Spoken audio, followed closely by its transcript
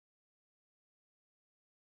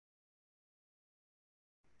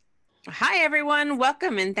Hi, everyone.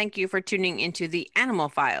 Welcome and thank you for tuning into the Animal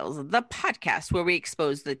Files, the podcast where we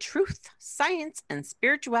expose the truth, science, and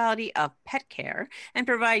spirituality of pet care and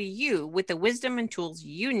provide you with the wisdom and tools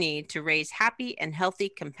you need to raise happy and healthy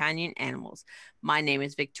companion animals. My name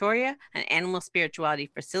is Victoria, an animal spirituality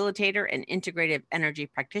facilitator and integrative energy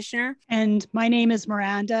practitioner. And my name is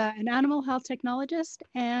Miranda, an animal health technologist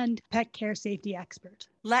and pet care safety expert.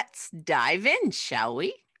 Let's dive in, shall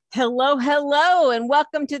we? Hello, and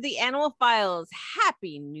welcome to the Animal Files.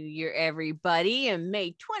 Happy New Year, everybody, and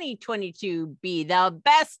may 2022 be the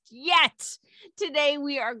best yet. Today,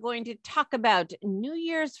 we are going to talk about New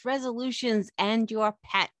Year's resolutions and your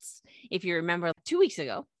pets. If you remember, 2 weeks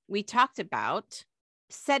ago, we talked about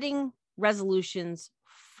setting resolutions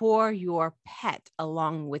for your pet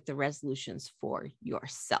along with the resolutions for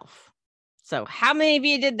yourself. So, how many of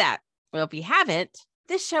you did that? Well, if you haven't,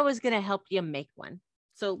 this show is going to help you make one.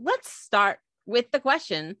 So let's start with the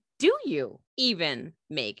question, do you even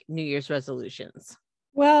make New Year's resolutions?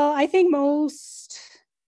 Well, I think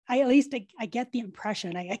I get the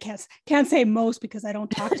impression, I can't say most because I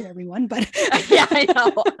don't talk to everyone, but yeah, I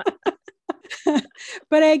know.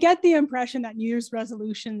 But I get the impression that New Year's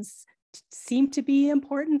resolutions seem to be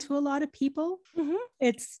important to a lot of people. Mm-hmm.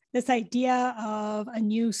 It's this idea of a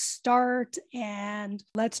new start and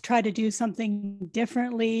let's try to do something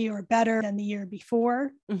differently or better than the year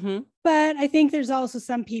before. Mm-hmm. But I think there's also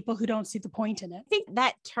some people who don't see the point in it. I think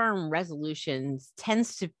that term resolutions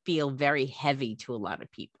tends to feel very heavy to a lot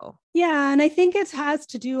of people. Yeah, and I think it has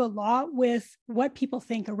to do a lot with what people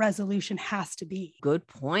think a resolution has to be. Good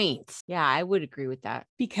point. Yeah, I would agree with that.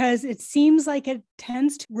 Because it seems like it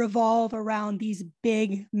tends to revolve around these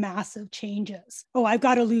big, massive changes. Oh, I've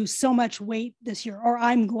got to lose so much weight this year, or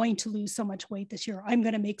I'm going to lose so much weight this year. Or I'm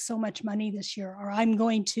going to make so much money this year, or I'm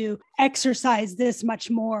going to exercise this much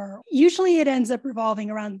more. Usually it ends up revolving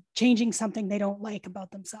around changing something they don't like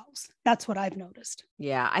about themselves. That's what I've noticed.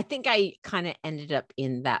 Yeah, I think I kind of ended up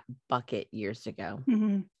in that bucket years ago.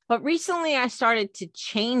 Mm-hmm. But recently I started to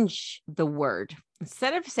change the word.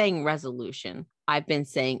 Instead of saying resolution, I've been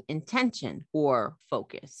saying intention or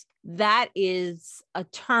focus. That is a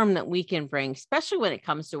term that we can bring, especially when it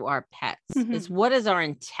comes to our pets, is what is our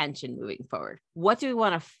intention moving forward? What do we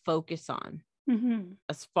want to focus on?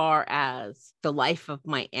 As far as the life of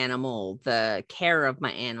my animal, the care of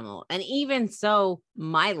my animal, and even so,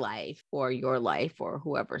 my life or your life or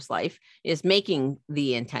whoever's life is making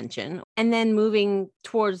the intention and then moving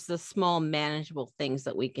towards the small manageable things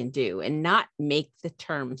that we can do and not make the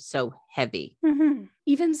term so heavy.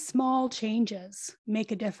 Even small changes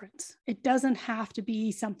make a difference. It doesn't have to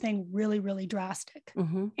be something really, really drastic.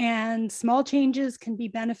 And small changes can be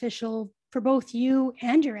beneficial for both you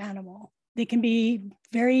and your animal. They can be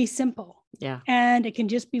very simple. Yeah. And it can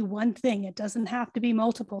just be one thing. It doesn't have to be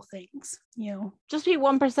multiple things, Just be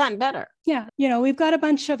 1% better. Yeah. We've got a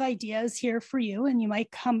bunch of ideas here for you, and you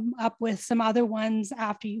might come up with some other ones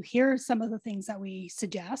after you hear some of the things that we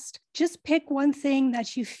suggest. Just pick one thing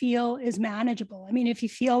that you feel is manageable. I mean, if you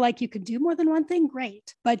feel like you could do more than one thing,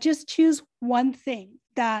 great, but just choose one thing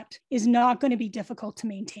that is not going to be difficult to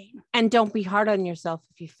maintain. And don't be hard on yourself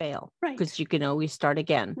if you fail, right? Because you can always start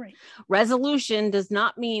again. Right. Resolution does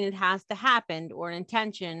not mean it has to happen, or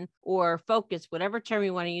intention or focus, whatever term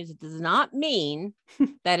you want to use. It does not mean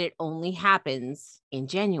that it only happens in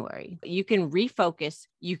January. You can refocus,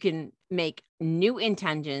 you can make new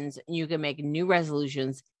intentions, you can make new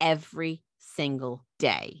resolutions every single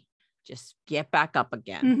day. Just get back up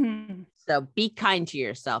again. So be kind to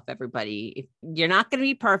yourself, everybody. You're not going to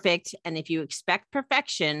be perfect. And if you expect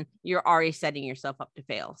perfection, you're already setting yourself up to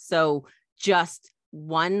fail. So just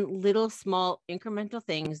one little small incremental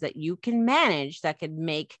things that you can manage that could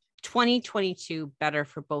make 2022 better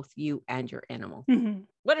for both you and your animal.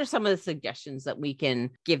 What are some of the suggestions that we can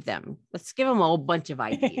give them? Let's give them a whole bunch of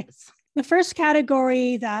ideas. The first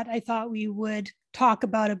category that I thought we would talk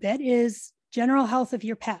about a bit is general health of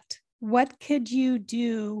your pet. What could you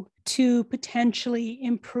do to potentially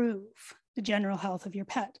improve the general health of your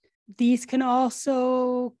pet? These can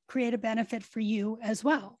also create a benefit for you as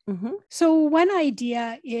well. So one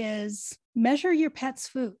idea is measure your pet's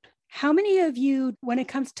food. How many of you, when it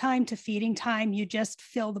comes time to feeding time, you just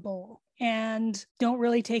fill the bowl and don't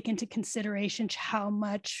really take into consideration how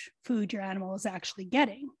much food your animal is actually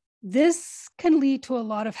getting? This can lead to a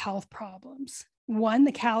lot of health problems. One,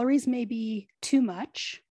 the calories may be too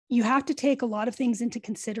much. You have to take a lot of things into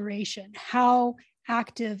consideration. How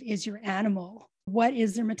active is your animal? What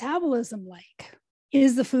is their metabolism like?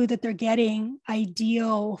 Is the food that they're getting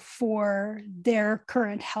ideal for their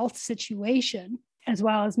current health situation? as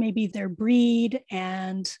well as maybe their breed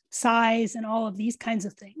and size and all of these kinds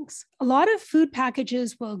of things. A lot of food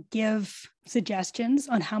packages will give suggestions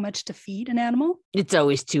on how much to feed an animal. It's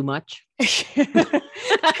always too much.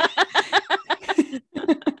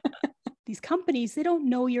 These companies, they don't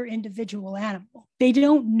know your individual animal. They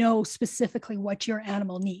don't know specifically what your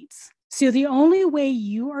animal needs. So the only way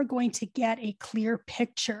you are going to get a clear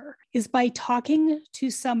picture is by talking to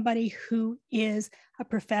somebody who is a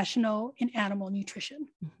professional in animal nutrition.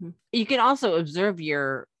 Mm-hmm. You can also observe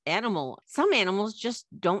your animal. Some animals just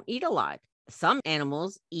don't eat a lot. Some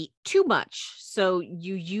animals eat too much. So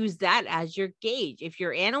you use that as your gauge. If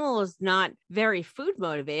your animal is not very food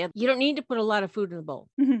motivated, you don't need to put a lot of food in the bowl.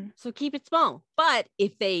 Mm-hmm. So keep it small. But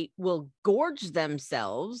if they will gorge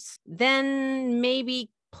themselves, then maybe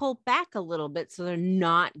pull back a little bit so they're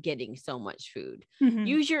not getting so much food. Mm-hmm.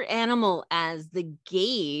 Use your animal as the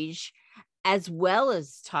gauge, as well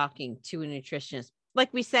as talking to a nutritionist.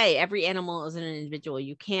 Like we say, every animal is an individual.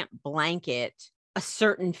 You can't blanket a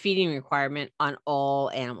certain feeding requirement on all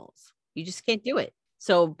animals. You just can't do it.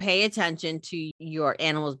 So pay attention to your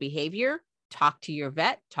animal's behavior, talk to your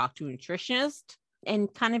vet, talk to a nutritionist,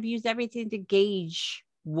 and kind of use everything to gauge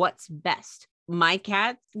what's best. My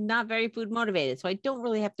cat's not very food motivated, so I don't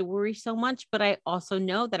really have to worry so much, but I also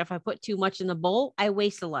know that if I put too much in the bowl, I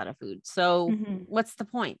waste a lot of food. So what's the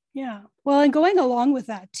point? Yeah. Well, and going along with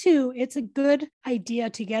that too, it's a good idea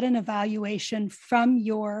to get an evaluation from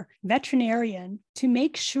your veterinarian to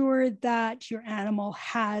make sure that your animal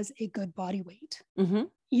has a good body weight. Mm-hmm.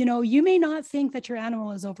 You know, you may not think that your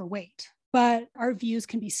animal is overweight, but our views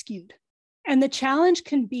can be skewed. And the challenge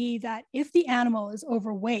can be that if the animal is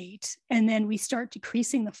overweight and then we start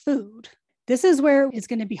decreasing the food, this is where it's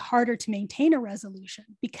going to be harder to maintain a resolution,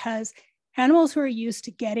 because animals who are used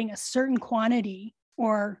to getting a certain quantity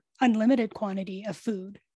or unlimited quantity of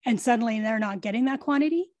food, and suddenly they're not getting that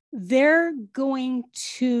quantity, they're going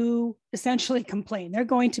to essentially complain. They're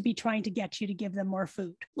going to be trying to get you to give them more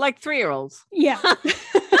food. Like 3-year-olds. Yeah.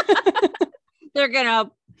 They're going to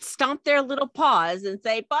stomp their little paws and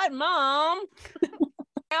say, but mom.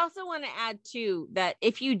 I also want to add too, that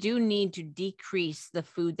if you do need to decrease the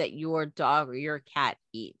food that your dog or your cat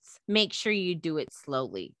eats, make sure you do it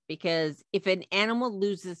slowly, because if an animal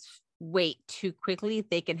loses weight too quickly,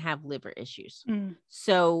 they can have liver issues.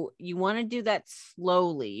 So you want to do that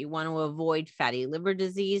slowly. You want to avoid fatty liver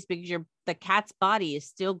disease, because the cat's body is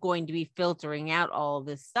still going to be filtering out all of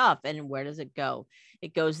this stuff. And where does it go?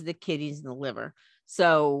 It goes to the kidneys and the liver.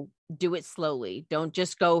 So do it slowly. Don't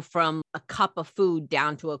just go from a cup of food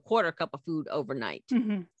down to a quarter cup of food overnight.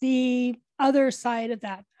 Mm-hmm. The other side of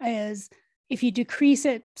that is if you decrease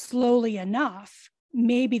it slowly enough,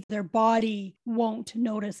 maybe their body won't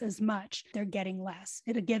notice as much. They're getting less.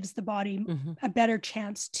 It gives the body a better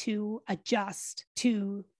chance to adjust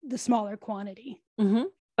to the smaller quantity. Mm-hmm.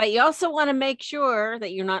 But you also want to make sure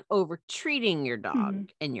that you're not over-treating your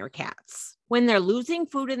dog and your cats. When they're losing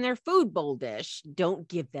food in their food bowl dish, don't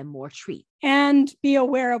give them more treats. And be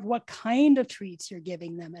aware of what kind of treats you're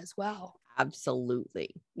giving them as well.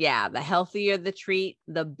 Absolutely. Yeah. The healthier the treat,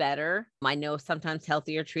 the better. I know sometimes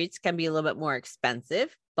healthier treats can be a little bit more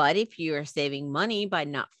expensive, but if you are saving money by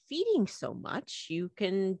not feeding so much, you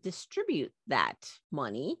can distribute that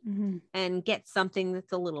money and get something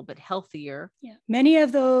that's a little bit healthier. Yeah. Many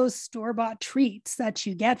of those store-bought treats that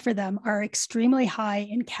you get for them are extremely high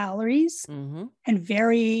in calories and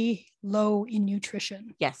very low in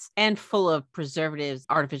nutrition. Yes. And full of preservatives,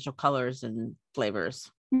 artificial colors, and flavors.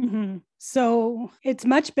 So it's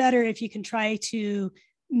much better if you can try to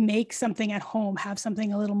make something at home, have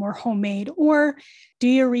something a little more homemade, or do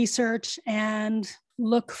your research and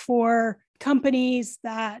look for companies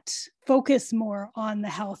that focus more on the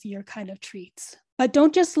healthier kind of treats. But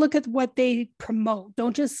don't just look at what they promote.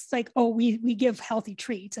 Don't just like, oh, we give healthy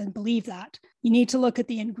treats and believe that. You need to look at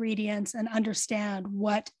the ingredients and understand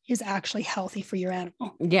what is actually healthy for your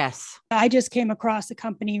animal. Yes. I just came across a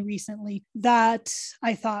company recently that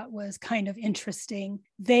I thought was kind of interesting.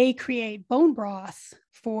 They create bone broth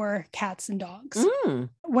for cats and dogs.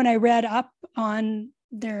 When I read up on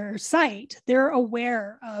their site, they're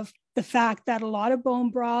aware of the fact that a lot of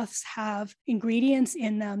bone broths have ingredients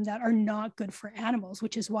in them that are not good for animals,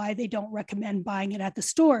 which is why they don't recommend buying it at the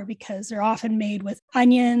store, because they're often made with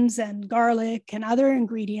onions and garlic and other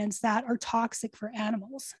ingredients that are toxic for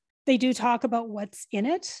animals. They do talk about what's in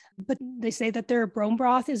it, but they say that their bone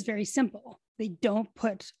broth is very simple. They don't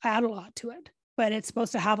add a lot to it, but it's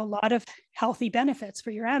supposed to have a lot of healthy benefits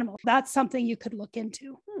for your animal. That's something you could look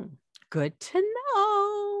into. Good to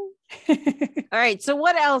know. All right. So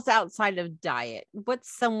what else outside of diet?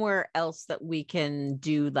 What's somewhere else that we can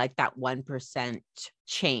do like that 1%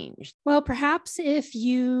 change? Well, perhaps if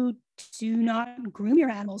you do not groom your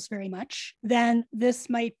animals very much, then this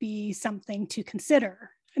might be something to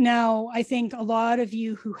consider. Now, I think a lot of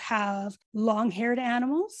you who have long-haired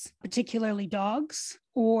animals, particularly dogs,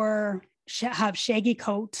 or have shaggy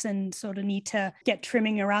coats and sort of need to get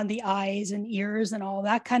trimming around the eyes and ears and all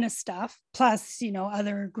that kind of stuff, plus,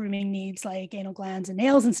 other grooming needs like anal glands and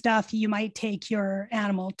nails and stuff, you might take your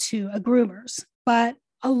animal to a groomer's. But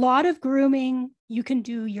a lot of grooming you can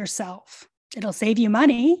do yourself. It'll save you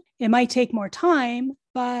money. It might take more time,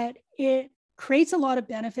 but it creates a lot of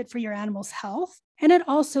benefit for your animal's health. And it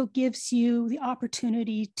also gives you the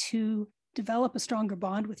opportunity to develop a stronger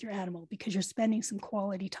bond with your animal because you're spending some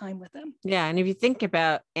quality time with them. Yeah. And if you think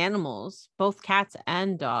about animals, both cats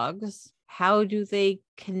and dogs, how do they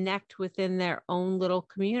connect within their own little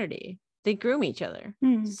community? They groom each other.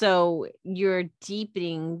 So you're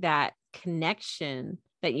deepening that connection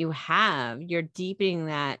that you have. You're deepening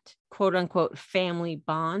that quote unquote family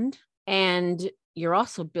bond. And you're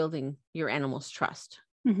also building your animal's trust.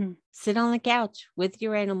 Sit on the couch with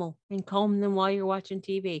your animal and comb them while you're watching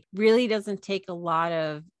TV. Really doesn't take a lot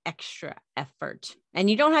of extra effort. And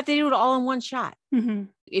you don't have to do it all in one shot.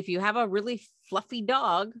 If you have a really fluffy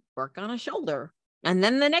dog, work on a shoulder. And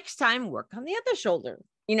then the next time, work on the other shoulder.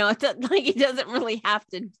 It doesn't really have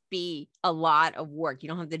to be a lot of work. You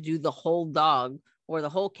don't have to do the whole dog or the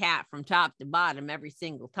whole cat from top to bottom every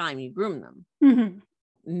single time you groom them.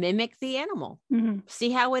 Mimic the animal.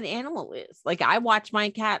 See how an animal is. Like I watch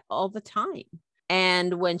my cat all the time.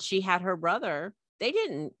 And when she had her brother, they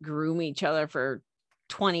didn't groom each other for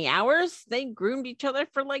 20 hours. They groomed each other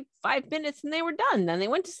for like 5 minutes and they were done. Then they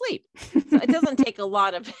went to sleep. So it doesn't take a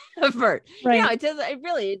lot of effort. Right.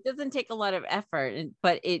 It doesn't take a lot of effort,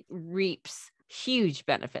 but it reaps huge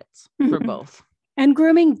benefits for both. And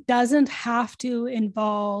grooming doesn't have to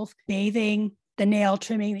involve bathing, the nail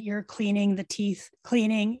trimming that you're cleaning, the teeth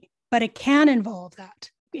cleaning, but it can involve that.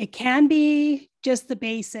 It can be just the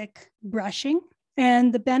basic brushing.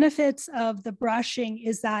 And the benefits of the brushing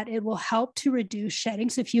is that it will help to reduce shedding.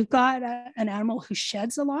 So if you've got an animal who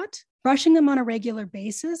sheds a lot, brushing them on a regular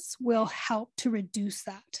basis will help to reduce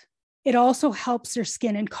that. It also helps their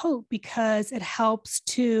skin and coat because it helps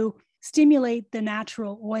to stimulate the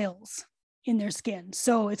natural oils in their skin.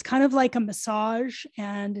 So it's kind of like a massage,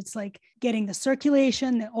 and it's like getting the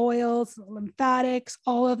circulation, the oils, the lymphatics,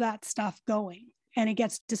 all of that stuff going. And it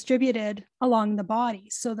gets distributed along the body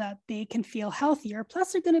so that they can feel healthier.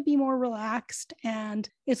 Plus, they're going to be more relaxed, and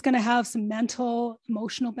it's going to have some mental,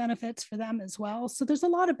 emotional benefits for them as well. So there's a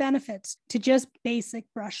lot of benefits to just basic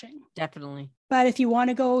brushing. Definitely. But if you want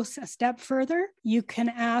to go a step further, you can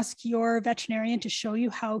ask your veterinarian to show you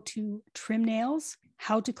how to trim nails,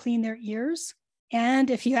 how to clean their ears. And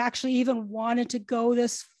if you actually even wanted to go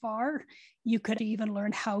this far, you could even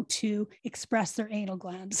learn how to express their anal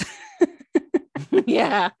glands.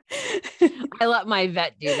 Yeah. I let my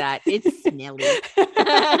vet do that. It's smelly.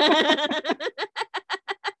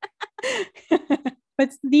 But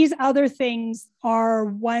these other things are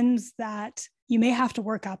ones that you may have to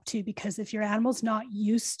work up to, because if your animal's not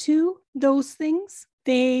used to those things,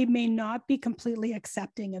 they may not be completely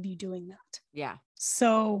accepting of you doing that. Yeah.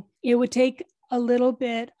 So it would take a little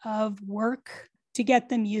bit of work to get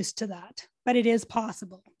them used to that, but it is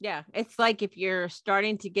possible. Yeah. It's like if you're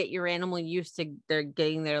starting to get your animal used to they're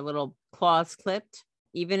getting their little claws clipped,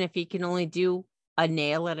 even if you can only do a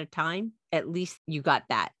nail at a time, at least you got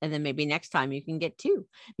that. And then maybe next time you can get two.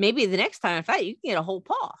 Maybe the next time, in fact, you can get a whole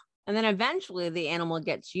paw. And then eventually the animal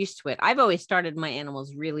gets used to it. I've always started my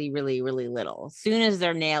animals really, really, really little. As soon as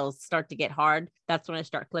their nails start to get hard, that's when I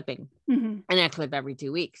start clipping. And I clip every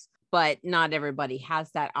 2 weeks. But not everybody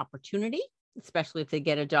has that opportunity, especially if they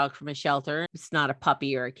get a dog from a shelter. It's not a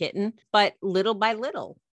puppy or a kitten, but little by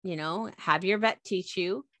little, have your vet teach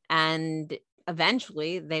you, and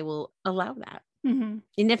eventually they will allow that. And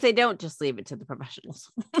if they don't, just leave it to the professionals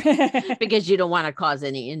because you don't want to cause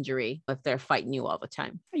any injury if they're fighting you all the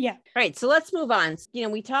time. Yeah. All right. So let's move on.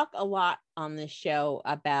 We talk a lot on this show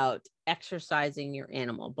about exercising your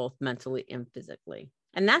animal, both mentally and physically.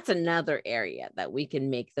 And that's another area that we can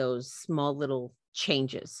make those small little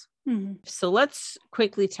changes. So let's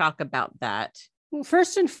quickly talk about that. Well,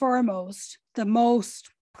 first and foremost, the most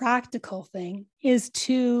practical thing is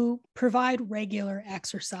to provide regular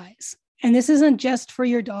exercise. And this isn't just for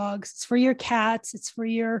your dogs, it's for your cats, it's for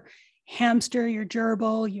your hamster, your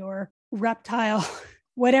gerbil, your reptile,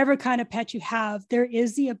 whatever kind of pet you have. There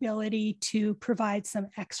is the ability to provide some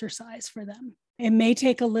exercise for them. It may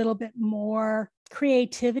take a little bit more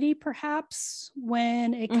creativity, perhaps,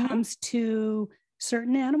 when it comes to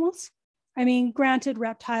certain animals. I mean, granted,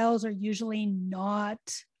 reptiles are usually not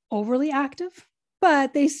overly active,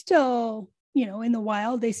 but they still, in the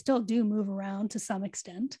wild, they still do move around to some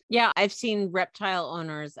extent. Yeah, I've seen reptile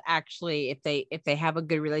owners actually, if they have a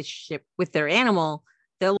good relationship with their animal,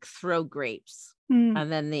 they'll throw grapes.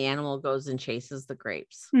 And then the animal goes and chases the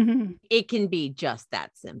grapes. It can be just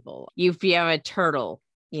that simple. If you have a turtle,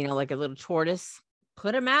 like a little tortoise,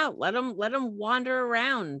 put them out, let them wander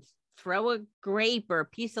around, throw a grape or a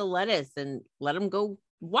piece of lettuce and let them go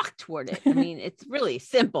walk toward it. I mean, it's really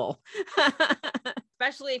simple,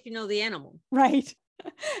 especially if you know the animal. Right.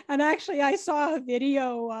 And actually, I saw a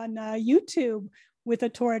video on YouTube with a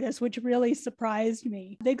tortoise, which really surprised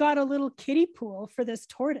me. They got a little kiddie pool for this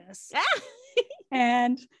tortoise.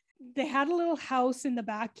 And they had a little house in the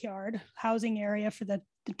backyard, housing area for the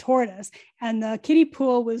tortoise. And the kiddie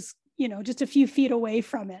pool was, just a few feet away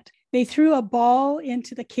from it. They threw a ball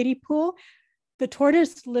into the kiddie pool. The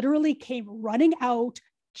tortoise literally came running out,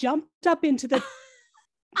 jumped up into the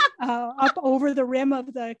up over the rim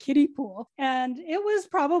of the kiddie pool. And it was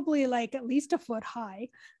probably like at least a foot high.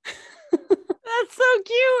 That's so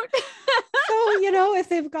cute. So, if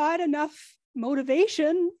they've got enough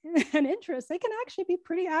motivation and interest, they can actually be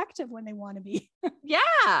pretty active when they want to be.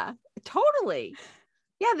 Yeah, totally.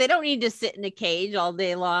 Yeah, they don't need to sit in a cage all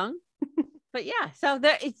day long. But yeah, so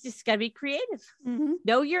it's just got to be creative.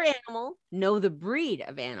 Know your animal, know the breed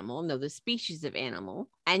of animal, know the species of animal,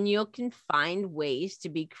 and you can find ways to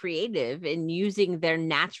be creative in using their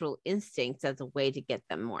natural instincts as a way to get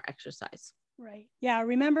them more exercise. Right. Yeah.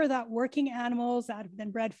 Remember that working animals that have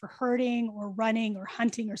been bred for herding or running or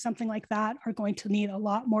hunting or something like that are going to need a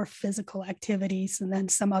lot more physical activities than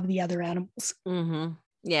some of the other animals.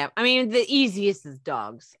 Yeah. I mean, the easiest is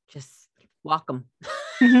dogs. Just walk them.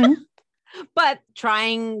 But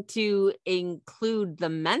trying to include the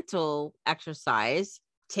mental exercise,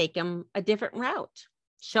 take them a different route,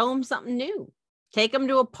 show them something new, take them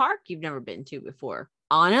to a park you've never been to before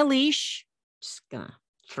on a leash. Just gonna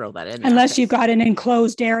throw that in. Unless you've got an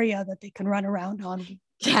enclosed area that they can run around on.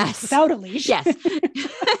 Yes. Without a leash. Yes.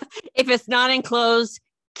 If it's not enclosed,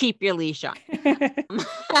 keep your leash on.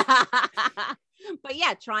 But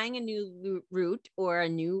yeah, trying a new route or a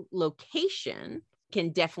new location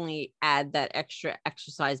can definitely add that extra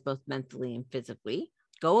exercise, both mentally and physically.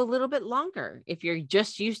 Go a little bit longer. If you're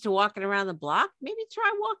just used to walking around the block, maybe try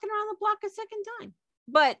walking around the block a second time,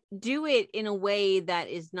 but do it in a way that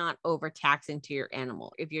is not overtaxing to your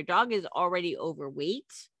animal. If your dog is already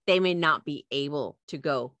overweight, they may not be able to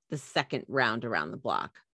go the second round around the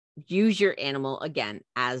block. Use your animal again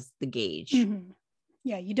as the gauge.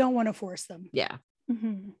 Yeah, you don't want to force them. Yeah.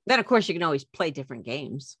 Then, of course, you can always play different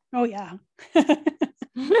games. Oh, yeah.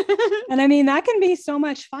 And I mean, that can be so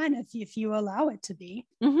much fun if you allow it to be.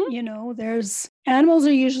 There's animals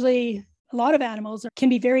are usually, a lot of animals can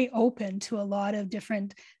be very open to a lot of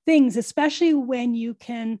different things, especially when you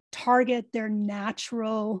can target their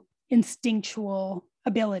natural instinctual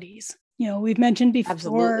abilities. We've mentioned before.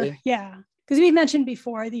 Absolutely. Yeah. Because we've mentioned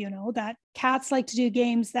before, that cats like to do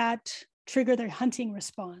games that trigger their hunting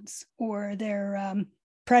response or their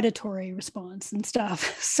predatory response and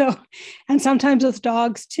stuff. So, and sometimes with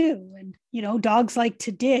dogs too. And, dogs like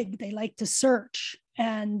to dig, they like to search.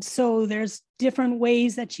 And so there's different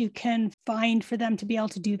ways that you can find for them to be able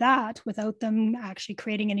to do that without them actually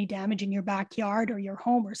creating any damage in your backyard or your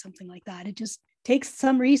home or something like that. It just takes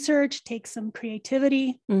some research, takes some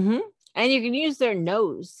creativity. And you can use their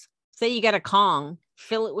nose. Say you got a Kong,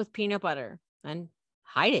 fill it with peanut butter and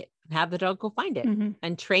hide it. Have the dog go find it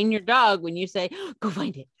and train your dog when you say, go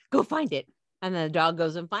find it. And then the dog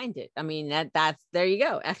goes and finds it. I mean, that's there you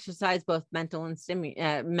go. Exercise both mental and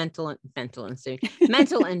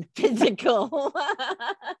physical.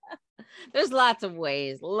 There's lots of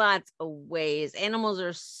ways. Animals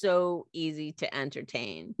are so easy to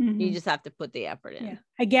entertain. You just have to put the effort in. Yeah.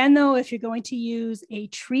 Again, though, if you're going to use a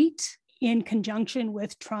treat in conjunction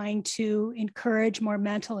with trying to encourage more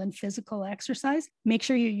mental and physical exercise, make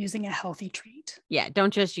sure you're using a healthy treat. Yeah,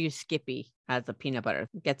 don't just use Skippy as a peanut butter.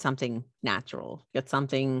 Get something natural. Get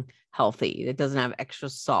something healthy that doesn't have extra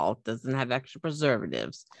salt, doesn't have extra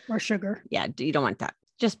preservatives. Or sugar. Yeah, you don't want that.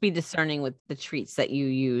 Just be discerning with the treats that you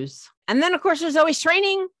use. And then, of course, there's always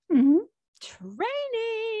training. Training.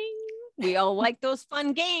 We all like those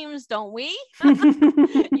fun games, don't we?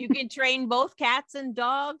 You can train both cats and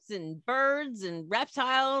dogs and birds and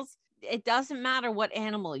reptiles. It doesn't matter what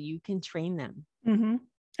animal, you can train them.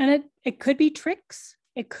 And it could be tricks.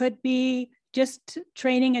 It could be just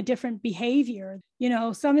training a different behavior.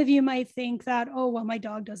 Some of you might think that, oh, well, my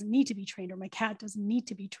dog doesn't need to be trained, or my cat doesn't need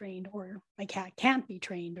to be trained, or my cat can't be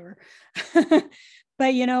trained, or,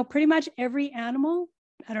 but, pretty much every animal,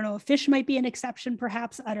 I don't know, a fish might be an exception,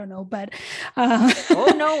 perhaps. I don't know, but.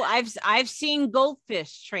 Oh no, I've seen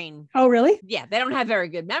goldfish train. Oh, really? Yeah. They don't have very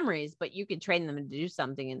good memories, but you can train them to do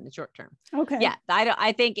something in the short term. Okay. Yeah.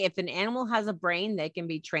 I think if an animal has a brain, they can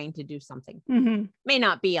be trained to do something. Mm-hmm. May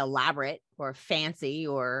not be elaborate or fancy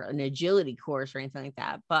or an agility course or anything like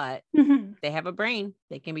that, but they have a brain,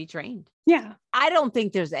 they can be trained. Yeah. I don't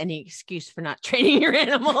think there's any excuse for not training your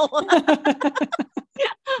animal.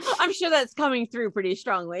 I'm sure that's coming through pretty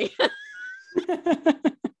strongly.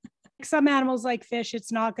 Some animals like fish,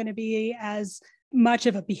 it's not going to be as much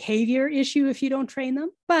of a behavior issue if you don't train them,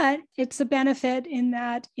 but it's a benefit in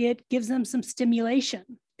that it gives them some stimulation.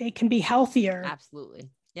 They can be healthier. Absolutely.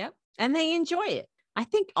 Yep. And they enjoy it. I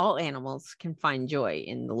think all animals can find joy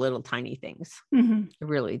in the little tiny things. Mm-hmm. They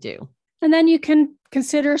really do. And then you can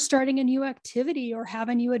consider starting a new activity or have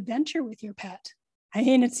a new adventure with your pet. I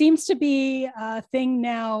mean, it seems to be a thing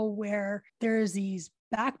now where there's these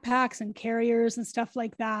backpacks and carriers and stuff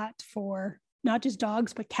like that for not just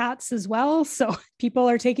dogs, but cats as well. So people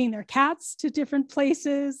are taking their cats to different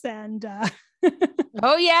places and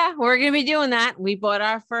oh yeah, we're going to be doing that. We bought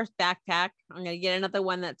our first backpack. I'm going to get another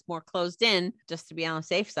one that's more closed in just to be on the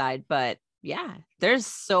safe side. But yeah, there's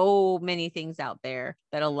so many things out there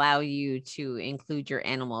that allow you to include your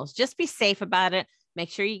animals. Just be safe about it. Make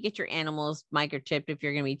sure you get your animals microchipped if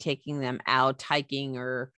you're going to be taking them out hiking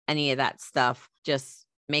or any of that stuff. Just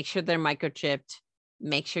make sure they're microchipped.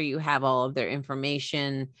 Make sure you have all of their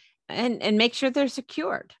information and make sure they're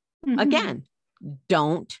secured. Mm-hmm. Again,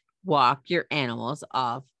 don't walk your animals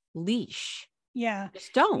off leash. Yeah.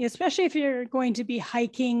 Just don't. Especially if you're going to be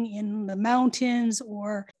hiking in the mountains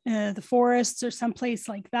or the forests or someplace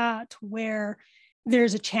like that, where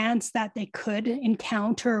there's a chance that they could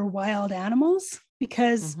encounter wild animals.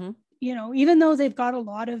 Because, even though they've got a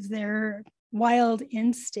lot of their wild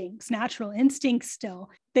instincts, natural instincts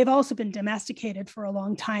still, they've also been domesticated for a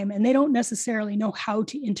long time, and they don't necessarily know how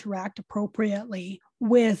to interact appropriately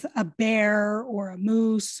with a bear or a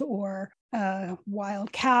moose or a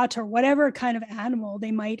wild cat or whatever kind of animal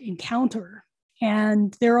they might encounter.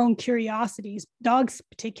 And their own curiosities, dogs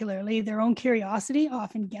particularly, their own curiosity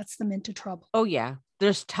often gets them into trouble. Oh, yeah.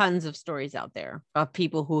 There's tons of stories out there of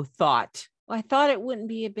people who thought, well, I thought it wouldn't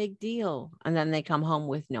be a big deal. And then they come home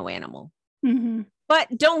with no animal. Mm-hmm.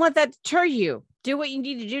 But don't let that deter you. Do what you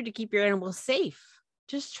need to do to keep your animals safe.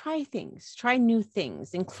 Just try things, try new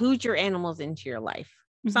things, include your animals into your life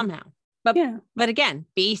somehow. But again,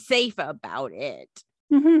 be safe about it.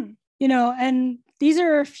 Mm-hmm. And these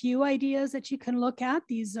are a few ideas that you can look at.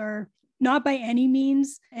 These are not by any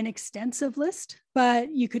means an extensive list,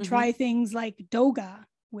 but you could try things like doga,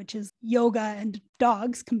 which is yoga and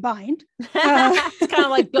dogs combined. It's kind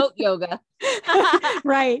of like goat yoga.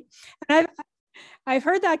 Right. And I've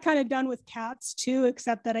heard that kind of done with cats too,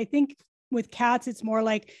 except that I think with cats, it's more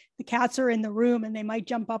like the cats are in the room and they might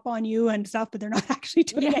jump up on you and stuff, but they're not actually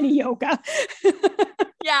doing any yoga.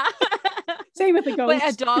 Yeah. Same with the goats.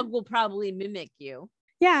 But a dog will probably mimic you.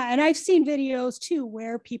 Yeah. And I've seen videos too,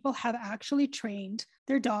 where people have actually trained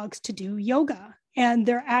their dogs to do yoga and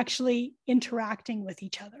they're actually interacting with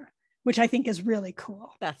each other, which I think is really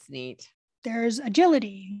cool. That's neat. There's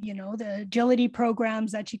agility, the agility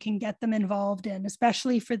programs that you can get them involved in,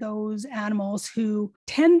 especially for those animals who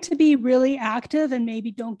tend to be really active and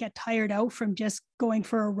maybe don't get tired out from just going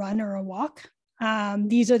for a run or a walk.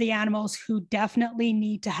 These are the animals who definitely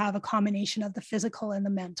need to have a combination of the physical and the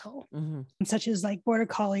mental, such as like border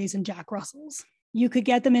collies and Jack Russells. You could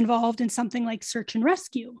get them involved in something like search and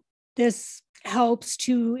rescue. This helps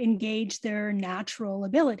to engage their natural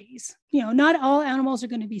abilities. Not all animals are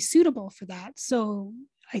going to be suitable for that. So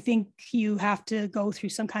I think you have to go through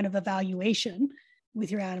some kind of evaluation with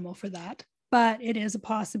your animal for that, but it is a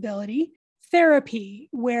possibility. Therapy,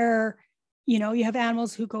 where, you have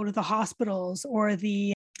animals who go to the hospitals or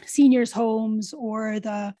the seniors' homes or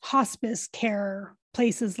the hospice care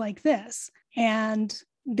places like this, and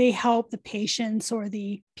they help the patients or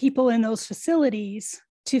the people in those facilities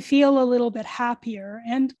to feel a little bit happier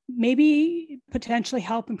and maybe potentially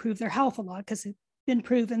help improve their health a lot, because it's been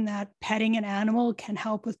proven that petting an animal can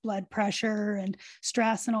help with blood pressure and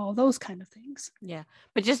stress and all of those kind of things. Yeah.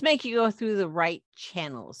 But just make you go through the right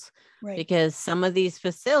channels, right? Because some of these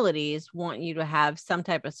facilities want you to have some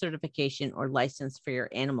type of certification or license for your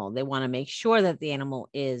animal. They want to make sure that the animal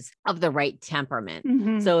is of the right temperament.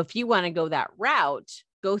 Mm-hmm. So if you want to go that route,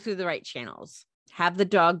 go through the right channels. Have the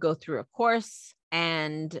dog go through a course.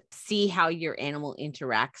 and see how your animal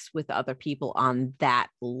interacts with other people on that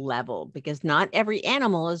level, because not every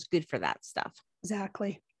animal is good for that stuff.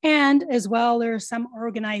 Exactly. And as well, there are some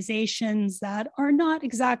organizations that are not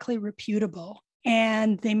exactly reputable,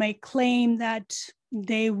 and they might claim that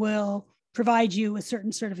they will provide you a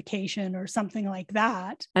certain certification or something like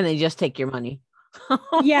that. And they just take your money.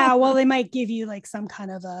 Yeah, well, they might give you like some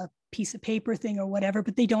kind of a piece of paper thing or whatever,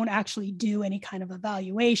 but they don't actually do any kind of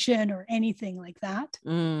evaluation or anything like that.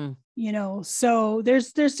 You know, so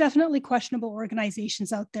there's definitely questionable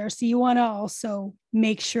organizations out there. So you want to also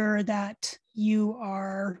make sure that you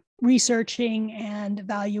are researching and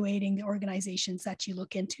evaluating the organizations that you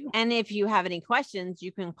look into. And if you have any questions,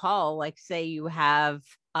 you can call, like, say you have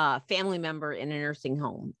a family member in a nursing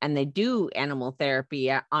home and they do animal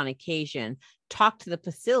therapy on occasion. Talk to the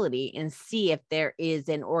facility and see if there is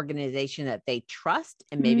an organization that they trust,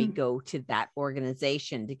 and maybe go to that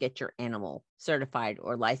organization to get your animal certified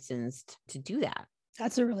or licensed to do that.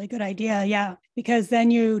 That's a really good idea. Yeah. Because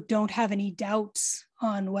then you don't have any doubts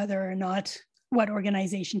on whether or not what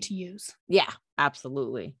organization to use. Yeah,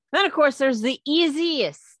 absolutely. Then of course there's the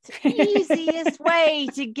easiest way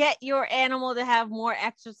to get your animal to have more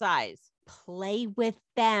exercise. Play with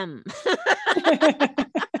them.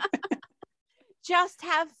 Just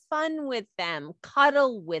have fun with them,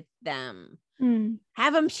 cuddle with them,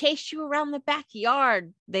 have them chase you around the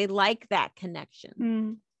backyard. They like that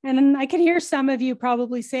connection. And I can hear some of you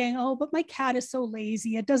probably saying, oh, but my cat is so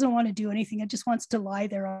lazy. It doesn't want to do anything. It just wants to lie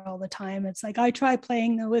there all the time. It's like, I try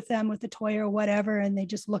playing with them with a toy or whatever, and they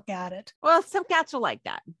just look at it. Well, some cats are like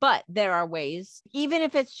that, but there are ways, even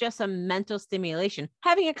if it's just a mental stimulation,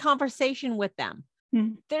 having a conversation with them.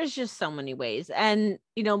 There's just so many ways. And,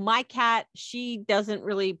 you know, my cat, she doesn't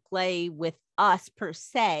really play with us per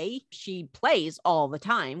se. She plays all the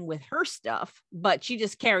time with her stuff, but she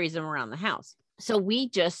just carries them around the house. So we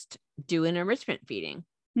just do an enrichment feeding.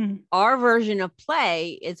 Our version of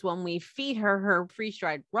play is when we feed her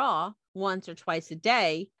freeze-dried raw once or twice a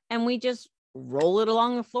day, and we just roll it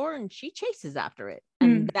along the floor and she chases after it.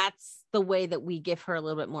 And that's the way that we give her a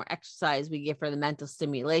little bit more exercise. We give her the mental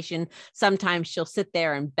stimulation. Sometimes she'll sit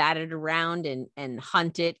there and bat it around and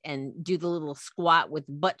hunt it and do the little squat with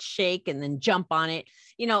butt shake and then jump on it.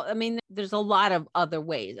 You know, I mean, there's a lot of other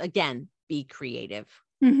ways. Again, be creative.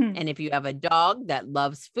 And if you have a dog that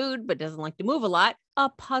loves food but doesn't like to move a lot, a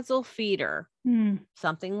puzzle feeder,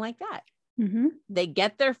 something like that. They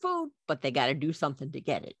get their food, but they got to do something to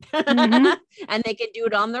get it. And they can do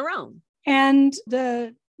it on their own. And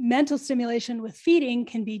the mental stimulation with feeding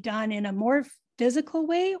can be done in a more physical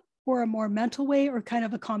way or a more mental way, or kind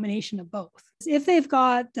of a combination of both. If they've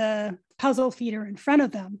got the puzzle feeder in front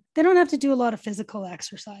of them, they don't have to do a lot of physical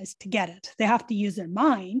exercise to get it. They have to use their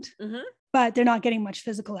mind, but they're not getting much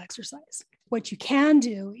physical exercise. What you can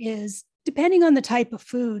do is, depending on the type of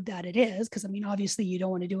food that it is, because I mean, obviously you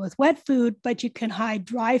don't want to do it with wet food, but you can hide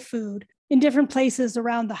dry food in different places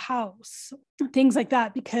around the house, things like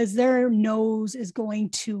that, because their nose is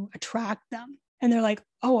going to attract them. And they're like,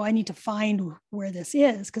 oh, I need to find where this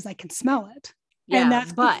is because I can smell it. Yeah,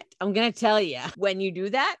 but I'm going to tell you, when you do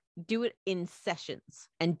that, do it in sessions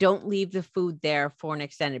and don't leave the food there for an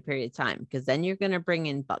extended period of time, because then you're going to bring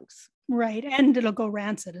in bugs. Right. And it'll go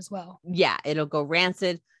rancid as well. Yeah, it'll go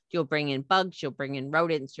rancid. You'll bring in bugs, you'll bring in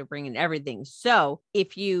rodents, you'll bring in everything. So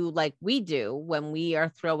if you, like we do, when we are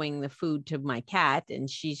throwing the food to my cat and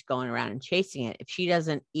she's going around and chasing it, if she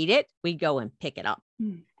doesn't eat it, we go and pick it up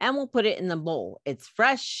and we'll put it in the bowl. It's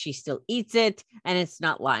fresh. She still eats it and it's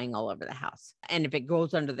not lying all over the house. And if it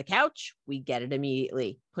goes under the couch, we get it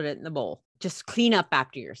immediately, put it in the bowl. Just clean up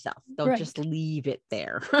after yourself. Don't just leave it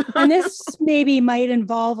there. And this maybe might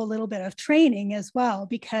involve a little bit of training as well,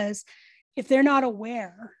 because if they're not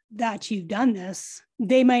aware that you've done this,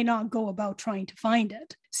 they might not go about trying to find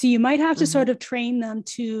it. So you might have to sort of train them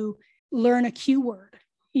to learn a cue word.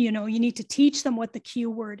 You know, you need to teach them what the cue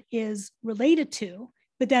word is related to.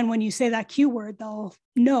 But then when you say that cue word, they'll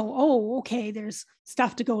know, oh, okay, there's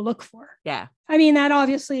stuff to go look for. Yeah. I mean, that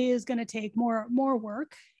obviously is going to take more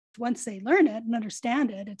work. Once they learn it and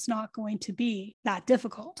understand it, it's not going to be that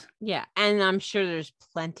difficult. Yeah. And I'm sure there's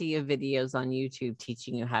plenty of videos on YouTube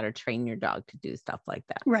teaching you how to train your dog to do stuff like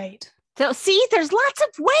that. Right. So see, there's lots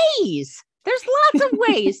of ways. There's lots of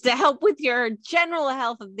ways to help with your general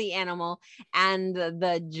health of the animal and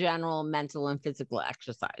the general mental and physical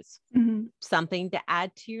exercise. Something to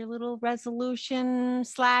add to your little resolution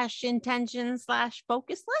 / intention /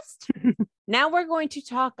 focus list. Now we're going to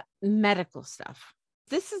talk medical stuff.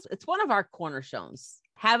 It's one of our cornerstones.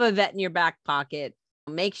 Have a vet in your back pocket.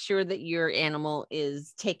 Make sure that your animal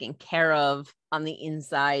is taken care of on the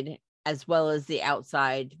inside as well as the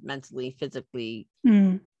outside, mentally, physically,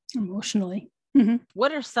 Emotionally.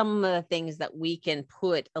 What are some of the things that we can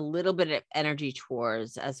put a little bit of energy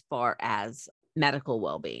towards as far as medical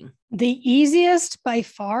well-being? The easiest by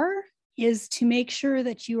far is to make sure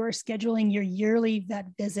that you are scheduling your yearly vet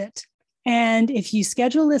visit. And if you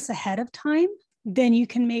schedule this ahead of time, then you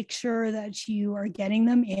can make sure that you are getting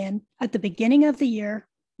them in at the beginning of the year.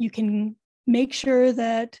 You can make sure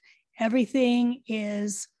that everything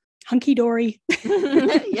is hunky-dory.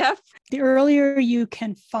 Yep. The earlier you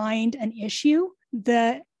can find an issue,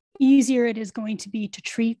 the easier it is going to be to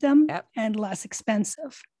treat them. Yep. And less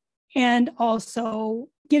expensive. And also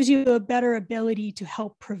gives you a better ability to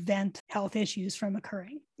help prevent health issues from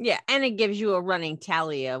occurring. Yeah. And it gives you a running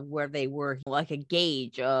tally of where they were, like a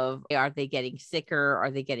gauge of, are they getting sicker?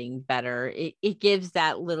 Are they getting better? It gives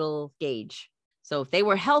that little gauge. So if they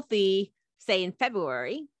were healthy, say in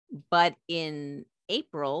February, but in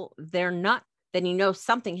April, they're not, then you know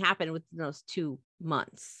something happened within those 2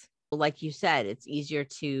 months. Like you said, it's easier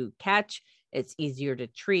to catch, it's easier to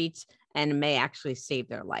treat, and it may actually save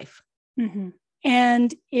their life. Mm-hmm.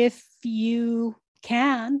 And if you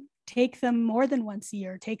can take them more than once a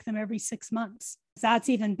year, take them every 6 months, that's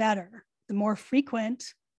even better. The more frequent,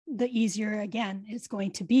 the easier, again, it's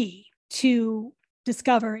going to be to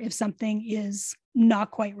discover if something is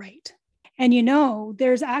not quite right. And you know,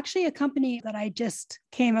 there's actually a company that I just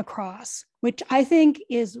came across, which I think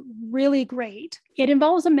is really great. It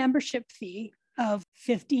involves a membership fee of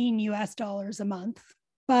 $15 a month.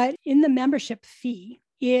 But in the membership fee,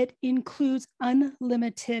 it includes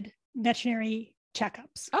unlimited veterinary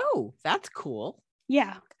checkups. Oh, that's cool.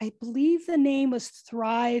 Yeah, I believe the name was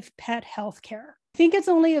Thrive Pet Healthcare. I think it's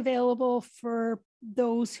only available for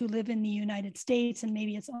those who live in the United States, and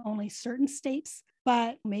maybe it's only certain states,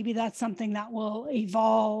 but maybe that's something that will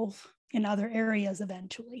evolve in other areas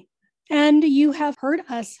eventually. And you have heard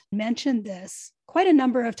us mention this quite a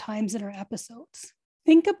number of times in our episodes.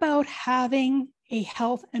 Think about having a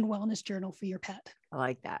health and wellness journal for your pet. I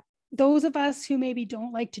like that. Those of us who maybe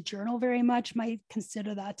don't like to journal very much might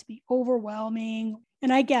consider that to be overwhelming.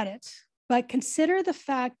 And I get it. But consider the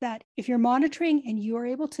fact that if you're monitoring and you are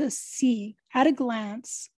able to see at a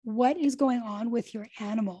glance what is going on with your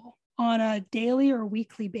animal on a daily or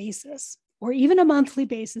weekly basis, or even a monthly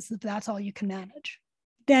basis, if that's all you can manage,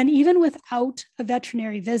 then even without a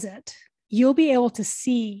veterinary visit, you'll be able to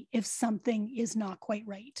see if something is not quite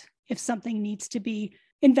right, if something needs to be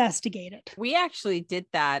investigated. We actually did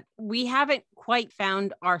that. We haven't quite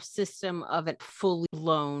found our system of a fully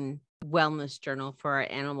blown wellness journal for our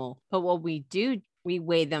animal, but what we do, we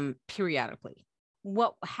weigh them periodically.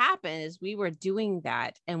 What happened is we were doing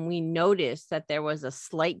that and we noticed that there was a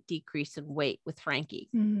slight decrease in weight with Frankie.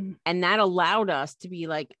 Mm. And that allowed us to be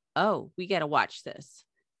like, oh, we got to watch this.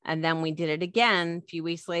 And then we did it again a few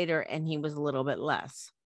weeks later and he was a little bit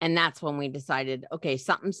less. And that's when we decided, okay,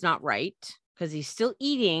 something's not right because he's still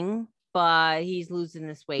eating, but he's losing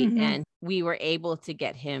this weight. Mm-hmm. And we were able to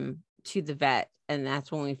get him to the vet. And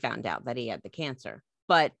that's when we found out that he had the cancer.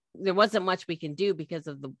 But there wasn't much we can do because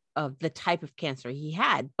of the type of cancer he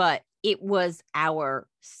had. But it was our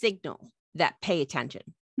signal that pay attention.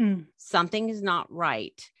 Mm. Something is not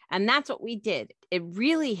right. And that's what we did. It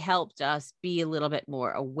really helped us be a little bit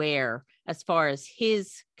more aware as far as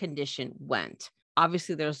his condition went.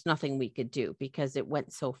 Obviously, there's nothing we could do because it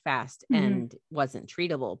went so fast and wasn't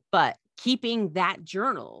treatable. But keeping that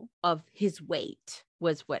journal of his weight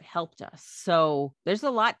was what helped us. So there's a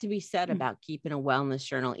lot to be said about keeping a wellness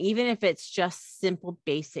journal, even if it's just simple,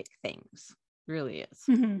 basic things. Really is.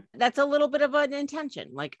 Mm-hmm. That's a little bit of an intention.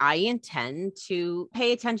 Like I intend to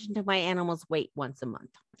pay attention to my animal's weight once a month.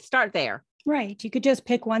 Start there. Right. You could just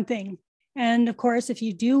pick one thing. And of course, if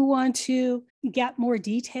you do want to get more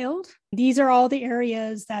detailed, these are all the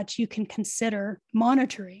areas that you can consider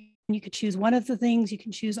monitoring. You could choose one of the things, you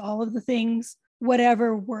can choose all of the things,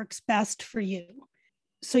 whatever works best for you.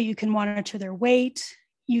 So you can monitor their weight,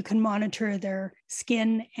 you can monitor their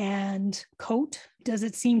skin and coat. Does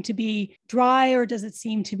it seem to be dry or does it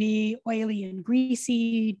seem to be oily and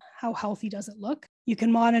greasy? How healthy does it look? You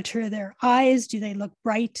can monitor their eyes. Do they look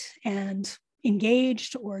bright and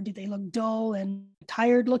engaged or do they look dull and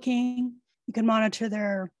tired looking? You can monitor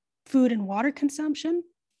their food and water consumption.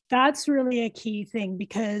 That's really a key thing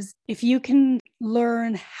because if you can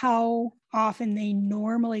learn how often they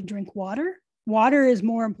normally drink water, water is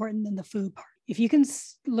more important than the food part. If you can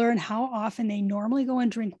learn how often they normally go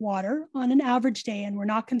and drink water on an average day, and we're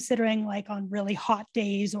not considering like on really hot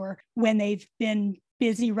days or when they've been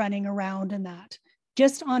busy running around and that,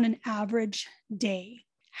 just on an average day,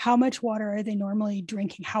 How much water are they normally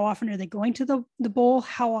drinking? How often are they going to the bowl?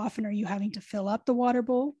 How often are you having to fill up the water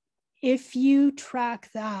bowl? If you track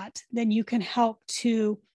that, then you can help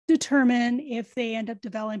to determine if they end up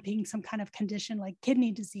developing some kind of condition like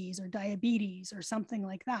kidney disease or diabetes or something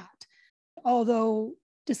like that. Although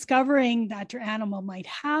discovering that your animal might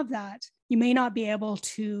have that, you may not be able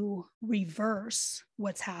to reverse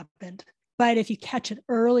what's happened. But if you catch it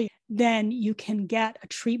early, then you can get a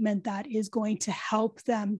treatment that is going to help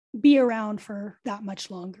them be around for that much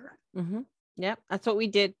longer. Mm-hmm. Yep, that's what we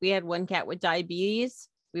did. We had one cat with diabetes.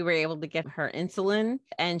 We were able to get her insulin,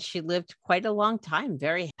 and she lived quite a long time,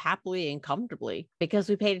 very happily and comfortably, because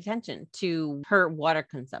we paid attention to her water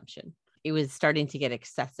consumption. It was starting to get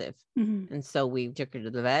excessive. Mm-hmm. And so we took her to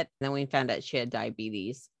the vet. And then we found out she had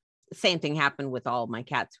diabetes. The same thing happened with all of my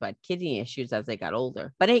cats who had kidney issues as they got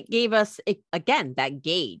older. But it gave us, again, that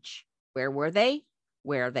gauge. Where were they?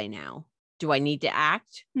 Where are they now? Do I need to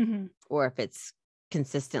act? Mm-hmm. Or if it's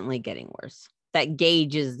consistently getting worse? That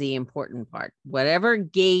gauge is the important part. Whatever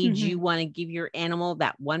gauge Mm-hmm. you want to give your animal,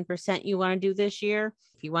 that 1% you want to do this year,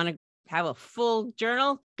 if you want to have a full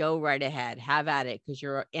journal, go right ahead. Have at it, because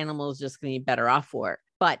your animal is just going to be better off for it.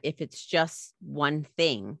 But if it's just one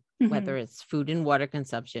thing, Mm-hmm. whether it's food and water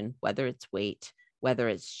consumption, whether it's weight, whether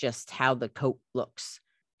it's just how the coat looks,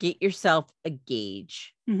 get yourself a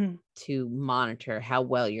gauge Mm-hmm. to monitor how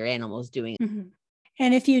well your animal is doing. Mm-hmm.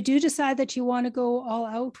 And if you do decide that you want to go all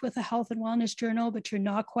out with a health and wellness journal, but you're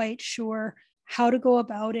not quite sure how to go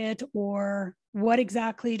about it or what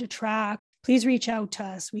exactly to track, please reach out to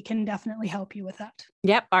us. We can definitely help you with that.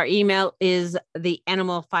 Yep. Our email is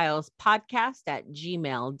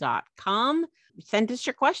theanimalfilespodcast@gmail.com. Send us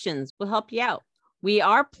your questions. We'll help you out. We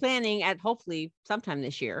are planning at hopefully sometime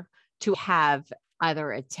this year to have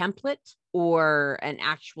either a template or an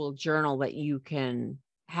actual journal that you can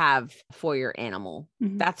have for your animal.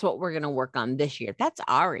 Mm-hmm. That's what we're going to work on this year. That's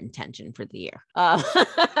our intention for the year, is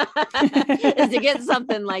to get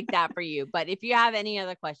something like that for you. But if you have any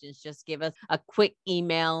other questions, just give us a quick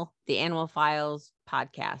email,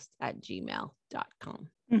 theanimalfilespodcast@gmail.com.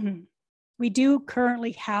 Mm-hmm. We do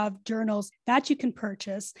currently have journals that you can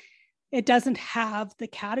purchase. It doesn't have the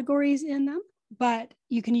categories in them, but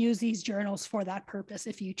you can use these journals for that purpose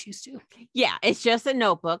if you choose to. Yeah, it's just a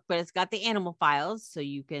notebook, but it's got the animal files, so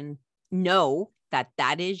you can know that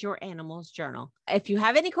that is your animal's journal. If you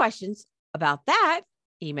have any questions about that,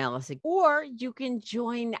 email us, or you can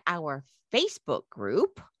join our Facebook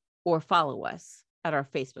group or follow us at our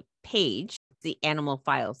Facebook page, the Animal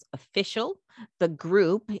Files Official. The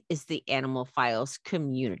group is the Animal Files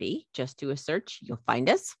Community. Just do a search, you'll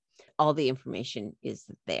find us. All the information is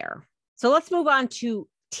there. So let's move on to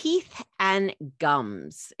teeth and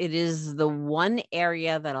gums. It is the one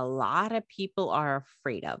area that a lot of people are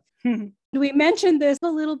afraid of. We mentioned this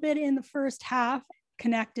a little bit in the first half,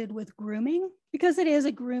 connected with grooming, because it is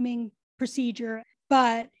a grooming procedure,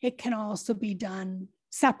 but it can also be done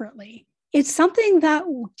separately. It's something that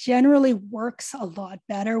generally works a lot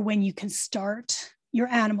better when you can start your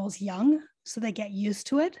animals young so they get used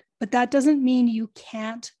to it, but that doesn't mean you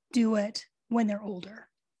can't do it when they're older.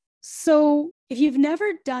 So if you've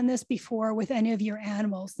never done this before with any of your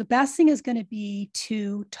animals, the best thing is going to be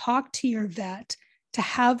to talk to your vet to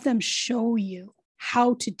have them show you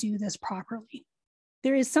how to do this properly.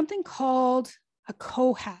 There is something called a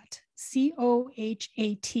COHAT,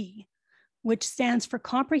 COHAT, which stands for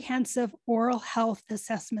Comprehensive Oral Health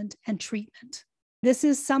Assessment and Treatment. This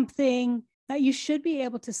is something that you should be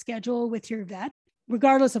able to schedule with your vet,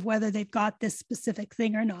 regardless of whether they've got this specific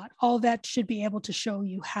thing or not. All vets should be able to show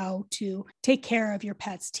you how to take care of your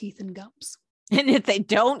pet's teeth and gums. And if they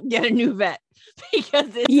don't, get a new vet,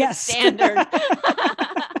 because it's yes. a standard.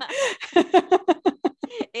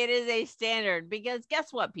 It is a standard, because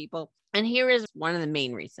guess what, people? And here is one of the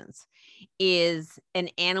main reasons, is an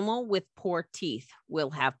animal with poor teeth will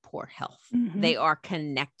have poor health. Mm-hmm. They are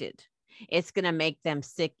connected. It's going to make them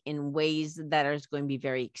sick in ways that are going to be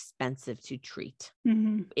very expensive to treat.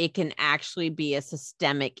 Mm-hmm. It can actually be a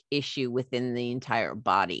systemic issue within the entire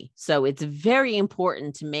body. So it's very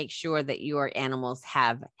important to make sure that your animals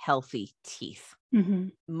have healthy teeth. Mm-hmm.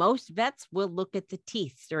 Most vets will look at the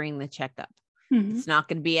teeth during the checkup. Mm-hmm. It's not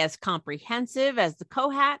going to be as comprehensive as the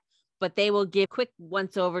COHAT, but they will give quick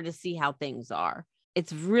once over to see how things are.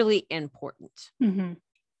 It's really important. Mm-hmm.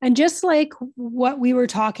 And just like what we were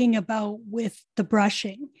talking about with the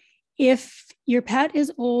brushing, if your pet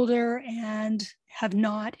is older and have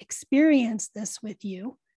not experienced this with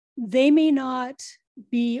you, they may not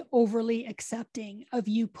be overly accepting of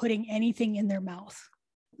you putting anything in their mouth.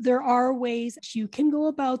 There are ways that you can go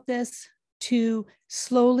about this to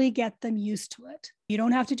slowly get them used to it. You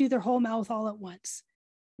don't have to do their whole mouth all at once.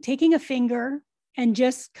 Taking a finger and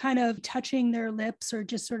just kind of touching their lips or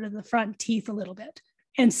just sort of the front teeth a little bit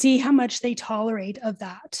and see how much they tolerate of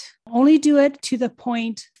that. Only do it to the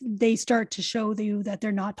point they start to show you that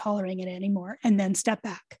they're not tolerating it anymore, and then step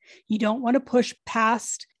back. You don't want to push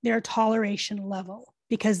past their toleration level,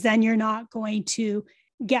 because then you're not going to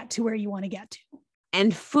get to where you want to get to.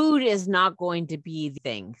 And food is not going to be the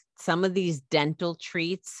thing. Some of these dental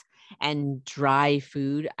treats and dry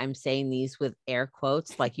food, I'm saying these with air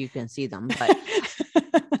quotes, like you can see them, but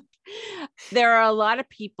there are a lot of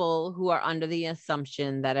people who are under the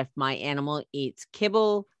assumption that if my animal eats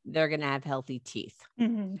kibble, they're going to have healthy teeth.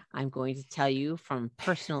 Mm-hmm. I'm going to tell you from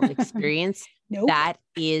personal experience, Nope. that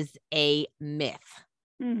is a myth.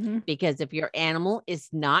 Mm-hmm. Because if your animal is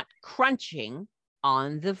not crunching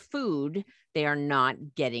on the food, they are not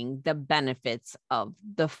getting the benefits of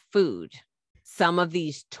the food. Some of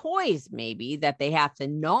these toys, maybe that they have to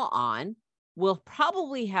gnaw on, will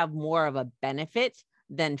probably have more of a benefit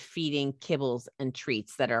than feeding kibbles and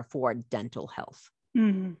treats that are for dental health.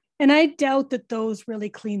 Mm-hmm. And I doubt that those really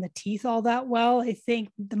clean the teeth all that well. I think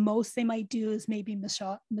the most they might do is maybe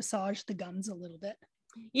massage the gums a little bit.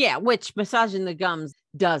 Yeah, which massaging the gums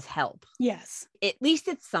does help. Yes. At least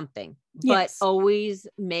it's something. But Yes. always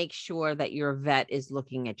make sure that your vet is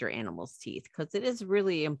looking at your animal's teeth, because it is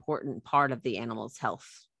really important part of the animal's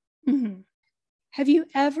health. Mm-hmm. Have you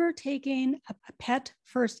ever taken a pet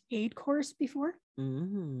first aid course before?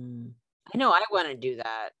 I know I want to do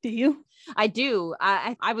that. Do you? I do.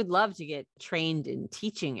 I would love to get trained in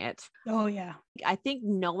teaching it. Oh, yeah. I think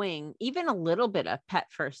knowing even a little bit of pet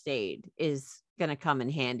first aid is going to come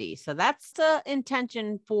in handy. So that's the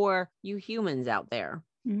intention for you humans out there.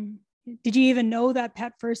 Mm. Did you even know that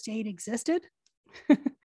pet first aid existed?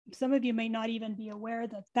 Some of you may not even be aware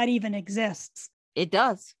that that even exists. It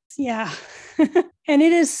does. Yeah. And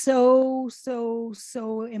it is so, so,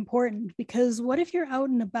 so important, because what if you're out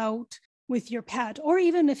and about with your pet, or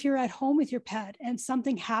even if you're at home with your pet and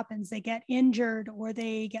something happens, they get injured or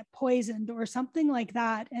they get poisoned or something like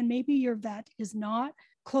that, and maybe your vet is not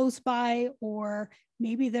close by, or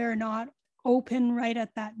maybe they're not open right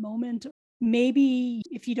at that moment. Maybe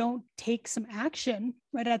if you don't take some action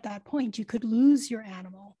right at that point, you could lose your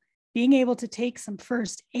animal. Being able to take some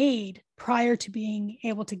first aid prior to being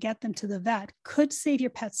able to get them to the vet could save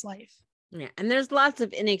your pet's life. Yeah. And there's lots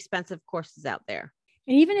of inexpensive courses out there.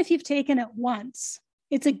 And even if you've taken it once,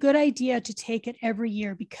 it's a good idea to take it every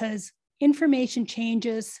year, because information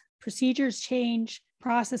changes, procedures change,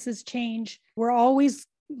 processes change. We're always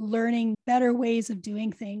learning better ways of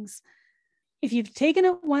doing things. If you've taken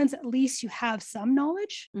it once, at least you have some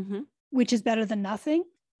knowledge, which is better than nothing.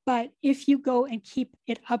 But if you go and keep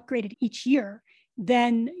it upgraded each year,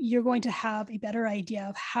 then you're going to have a better idea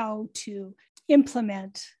of how to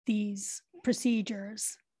implement these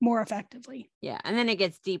procedures more effectively. Yeah. And then it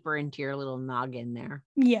gets deeper into your little noggin there.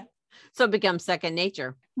 Yeah. So it becomes second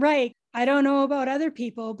nature. Right. I don't know about other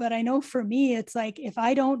people, but I know for me, it's like, if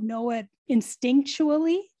I don't know it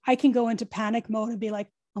instinctually, I can go into panic mode and be like,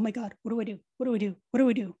 oh my God, what do I do? What do we do? What do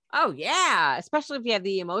we do? Oh, yeah. Especially if you have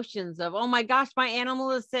the emotions of, oh my gosh, my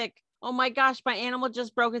animal is sick. Oh my gosh, my animal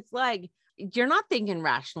just broke its leg. You're not thinking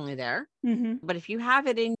rationally there. But if you have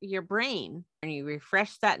it in your brain and you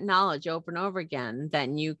refresh that knowledge over and over again,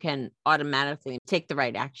 then you can automatically take the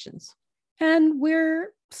right actions. And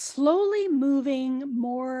we're slowly moving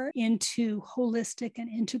more into holistic and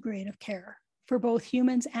integrative care for both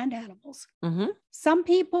humans and animals. Some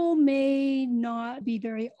people may not be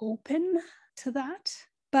very open to that,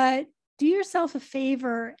 but do yourself a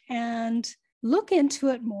favor and look into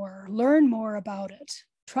it more, learn more about it.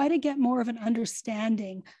 Try to get more of an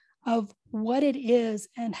understanding of what it is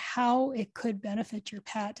and how it could benefit your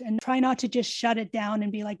pet, and try not to just shut it down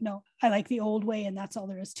and be like, no, I like the old way and that's all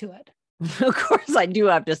there is to it. Of course, I do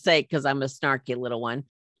have to say, because I'm a snarky little one,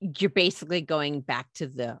 you're basically going back to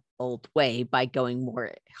the old way by going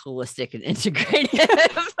more holistic and integrative.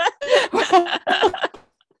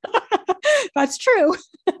 That's true.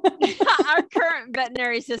 Our current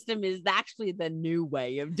veterinary system is actually the new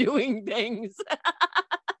way of doing things.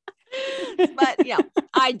 But yeah,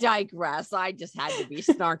 I digress. I just had to be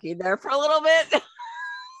snarky there for a little bit.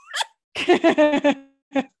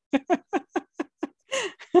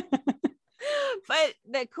 But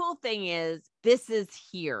the cool thing is, this is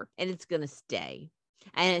here and it's going to stay.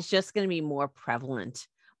 And it's just going to be more prevalent.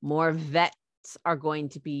 More vets are going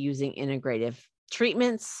to be using integrative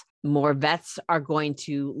treatments. More vets are going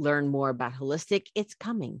to learn more about holistic. It's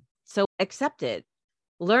coming. So accept it,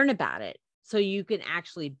 learn about it, so you can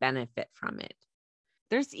actually benefit from it.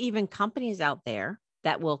 There's even companies out there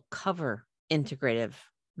that will cover integrative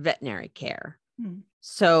veterinary care. Mm.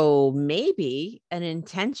 So maybe an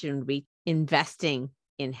intention would be investing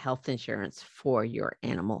in health insurance for your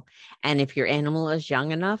animal. And if your animal is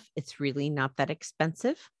young enough, it's really not that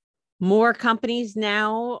expensive. More companies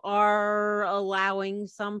now are allowing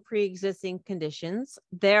some pre-existing conditions.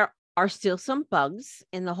 There are still some bugs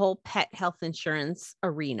in the whole pet health insurance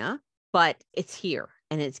arena, but it's here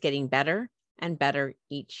and it's getting better and better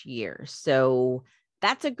each year. So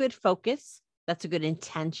that's a good focus. That's a good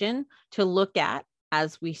intention to look at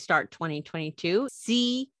as we start 2022.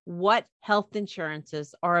 See what health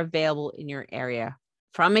insurances are available in your area.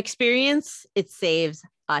 From experience, it saves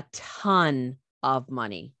a ton of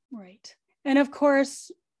money. Right. And of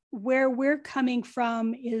course, where we're coming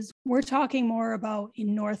from is we're talking more about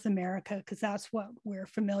in North America, because that's what we're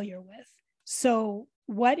familiar with. So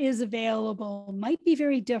what is available might be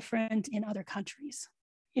very different in other countries.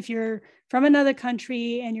 If you're from another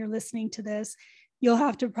country and you're listening to this, you'll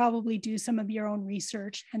have to probably do some of your own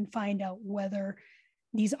research and find out whether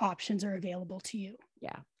these options are available to you.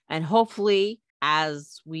 Yeah. And hopefully,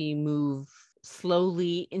 as we move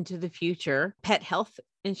slowly into the future, pet health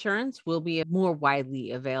insurance will be more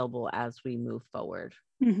widely available as we move forward.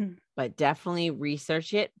 Mm-hmm. But definitely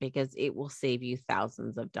research it because it will save you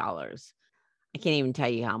thousands of dollars. I can't even tell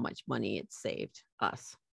you how much money it's saved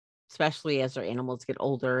us, especially as our animals get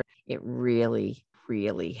older. It really,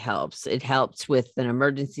 really helps. It helps with an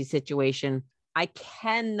emergency situation. I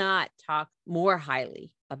cannot talk more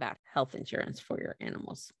highly about health insurance for your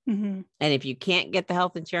animals. Mm-hmm. And if you can't get the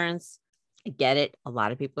health insurance, I get it. A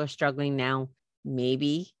lot of people are struggling now.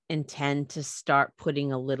 Maybe intend to start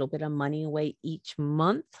putting a little bit of money away each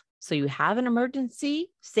month. So you have an emergency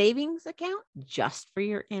savings account just for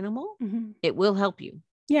your animal. Mm-hmm. It will help you.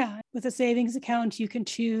 Yeah. With a savings account, you can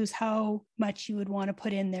choose how much you would want to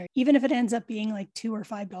put in there, even if it ends up being like $2 or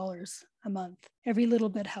 $5 a month. Every little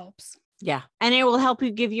bit helps. Yeah. And it will help you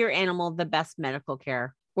give your animal the best medical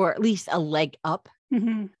care, or at least a leg up.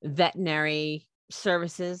 Mm-hmm. Veterinary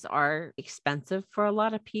services are expensive for a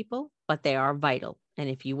lot of people, but they are vital. And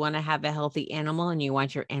if you want to have a healthy animal and you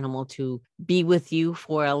want your animal to be with you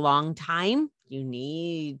for a long time, you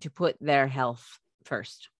need to put their health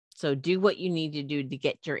first. So do what you need to do to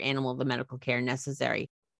get your animal the medical care necessary.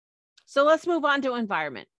 So let's move on to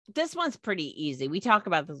environment. This one's pretty easy. We talk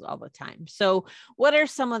about this all the time. So what are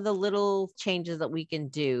some of the little changes that we can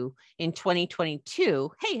do in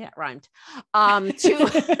 2022? Hey, that rhymed.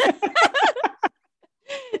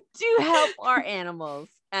 To help our animals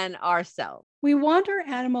and ourselves. We want our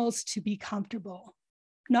animals to be comfortable,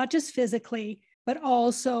 not just physically, but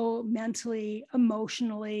also mentally,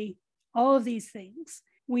 emotionally, all of these things.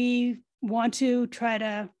 We want to try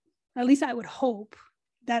to, at least I would hope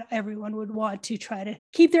that everyone would want to try to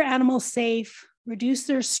keep their animals safe, reduce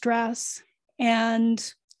their stress,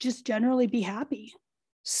 and just generally be happy.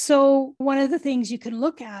 So one of the things you can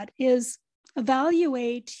look at is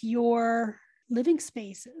evaluate your living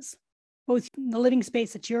spaces, both the living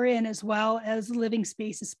space that you're in as well as living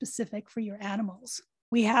spaces specific for your animals.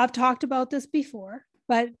 We have talked about this before,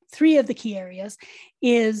 but 3 of the key areas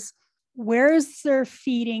is where is their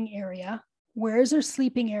feeding area, where is their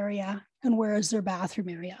sleeping area, and where is their bathroom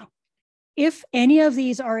area. If any of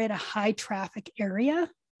these are in a high traffic area,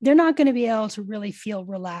 they're not going to be able to really feel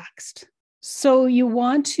relaxed. So you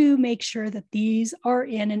want to make sure that these are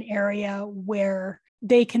in an area where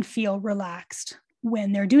they can feel relaxed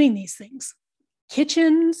when they're doing these things.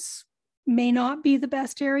 Kitchens may not be the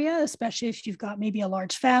best area, especially if you've got maybe a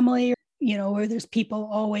large family, where there's people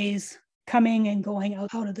always coming and going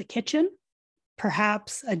out of the kitchen.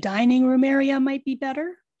 Perhaps a dining room area might be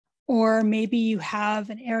better. Or maybe you have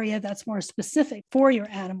an area that's more specific for your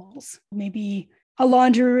animals, maybe a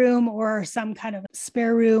laundry room or some kind of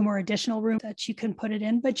spare room or additional room that you can put it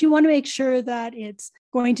in. But you want to make sure that it's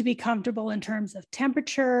going to be comfortable in terms of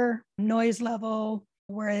temperature, noise level,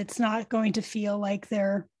 where it's not going to feel like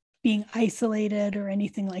they're being isolated or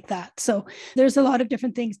anything like that. So there's a lot of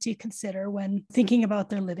different things to consider when thinking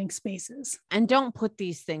about their living spaces. And don't put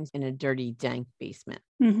these things in a dirty, dank basement.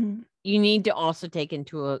 Mm-hmm. You need to also take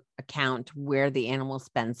into account where the animal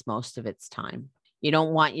spends most of its time. You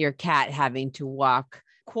don't want your cat having to walk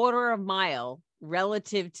a quarter of a mile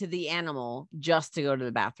relative to the animal just to go to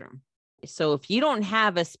the bathroom. So if you don't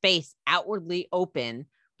have a space outwardly open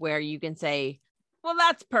where you can say, well,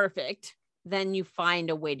 that's perfect, then you find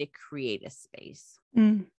a way to create a space.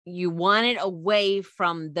 Mm. You want it away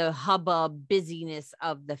from the hubbub busyness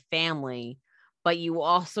of the family, but you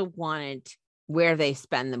also want it where they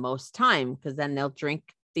spend the most time, because then they'll drink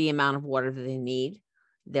the amount of water that they need.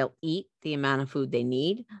 They'll eat the amount of food they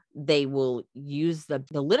need. They will use the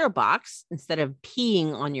litter box instead of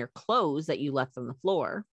peeing on your clothes that you left on the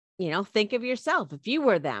floor. Think of yourself. If you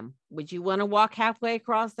were them, would you want to walk halfway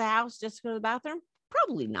across the house just to go to the bathroom?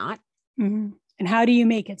 Probably not. Mm-hmm. And how do you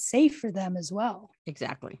make it safe for them as well?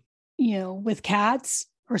 Exactly. With cats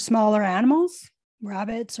or smaller animals,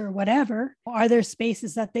 rabbits or whatever, are there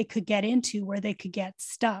spaces that they could get into where they could get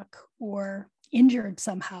stuck or injured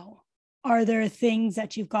somehow? Are there things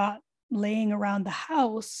that you've got laying around the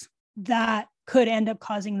house that could end up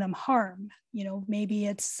causing them harm? Maybe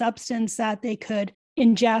it's substance that they could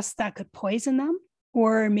ingest that could poison them,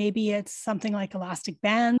 or maybe it's something like elastic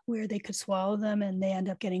band where they could swallow them and they end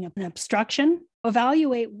up getting an obstruction.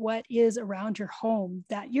 Evaluate what is around your home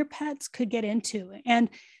that your pets could get into. And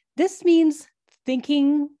this means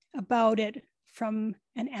thinking about it from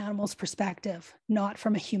an animal's perspective, not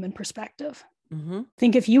from a human perspective. Mm-hmm.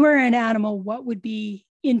 Think if you were an animal, what would be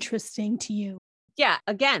interesting to you? Yeah.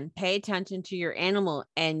 Again, pay attention to your animal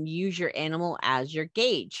and use your animal as your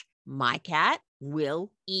gauge. My cat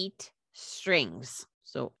will eat strings,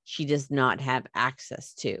 so she does not have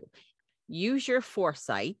access to. Use your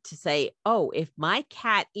foresight to say, oh, if my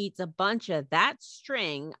cat eats a bunch of that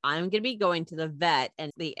string, I'm going to be going to the vet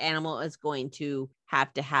and the animal is going to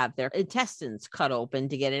have their intestines cut open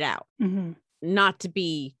to get it out. Mm-hmm. Not to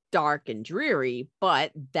be dark and dreary,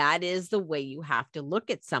 but that is the way you have to look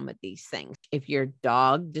at some of these things. If your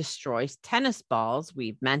dog destroys tennis balls,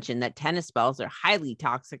 we've mentioned that tennis balls are highly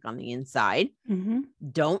toxic on the inside. Mm-hmm.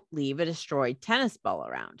 Don't leave a destroyed tennis ball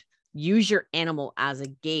around. Use your animal as a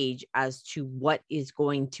gauge as to what is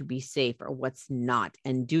going to be safe or what's not,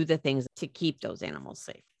 and do the things to keep those animals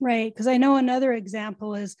safe. Right. Because I know another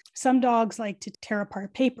example is some dogs like to tear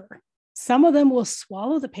apart paper. Some of them will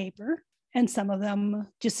swallow the paper, and some of them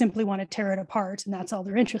just simply want to tear it apart, and that's all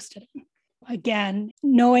they're interested in. Again,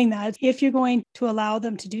 knowing that if you're going to allow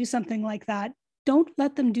them to do something like that, don't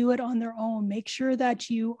let them do it on their own. Make sure that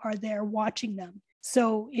you are there watching them.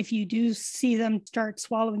 So if you do see them start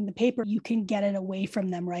swallowing the paper, you can get it away from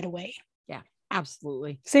them right away. Yeah,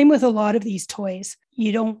 absolutely. Same with a lot of these toys.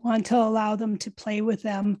 You don't want to allow them to play with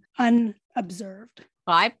them unobserved.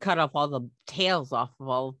 I've cut off all the tails off of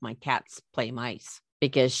all of my cat's play mice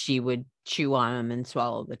because she would chew on them and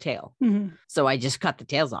swallow the tail. Mm-hmm. So I just cut the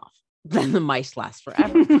tails off. Then the mice last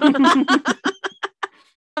forever.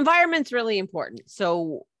 Environment's really important.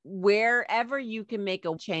 So wherever you can make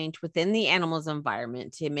a change within the animal's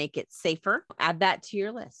environment to make it safer, add that to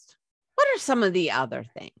your list. What are some of the other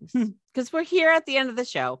things? Because we're here at the end of the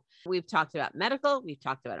show. We've talked about medical, we've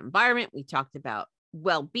talked about environment, we talked about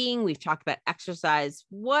well-being, we've talked about exercise.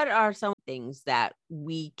 What are some things that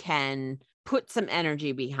we can put some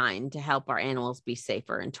energy behind to help our animals be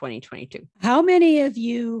safer in 2022? How many of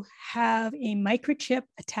you have a microchip,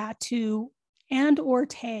 a tattoo, and or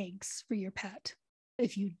tags for your pet?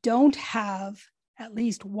 If you don't have at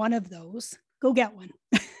least one of those, go get one.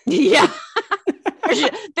 Yeah.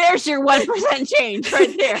 There's your 1% change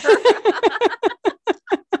right there.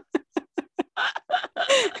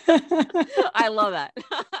 I love that.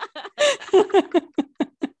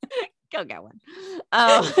 Go get one.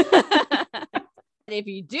 If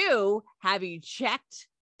you do, have you checked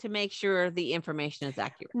to make sure the information is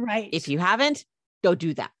accurate? Right. If you haven't, go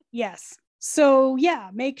do that. Yes. So yeah,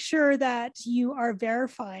 make sure that you are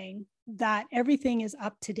verifying that everything is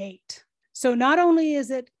up to date. So not only is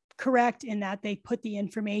it correct in that they put the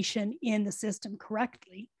information in the system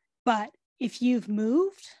correctly, but if you've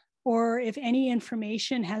moved or if any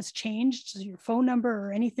information has changed, your phone number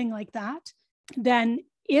or anything like that, then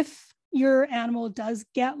if your animal does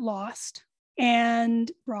get lost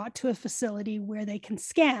and brought to a facility where they can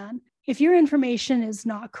scan, if your information is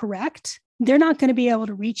not correct, they're not going to be able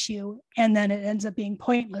to reach you. And then it ends up being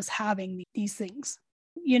pointless having these things.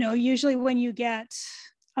 Usually when you get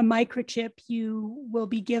a microchip, you will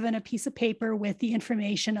be given a piece of paper with the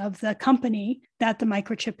information of the company that the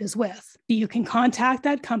microchip is with. You can contact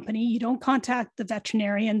that company. You don't contact the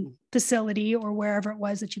veterinarian facility or wherever it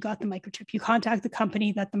was that you got the microchip. You contact the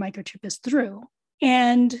company that the microchip is through,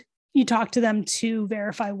 and you talk to them to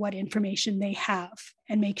verify what information they have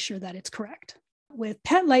and make sure that it's correct. With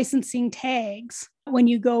pet licensing tags, when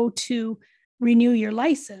you go to renew your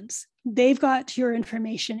license, they've got your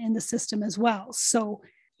information in the system as well. So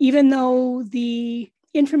even though the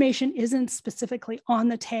information isn't specifically on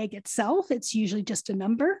the tag itself, it's usually just a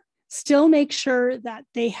number, still make sure that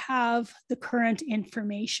they have the current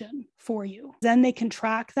information for you. Then they can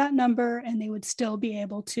track that number and they would still be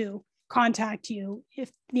able to contact you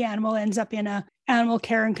if the animal ends up in a animal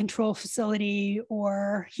care and control facility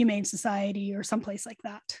or humane society or someplace like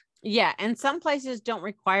that. Yeah. And some places don't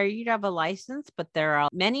require you to have a license, but there are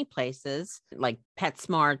many places like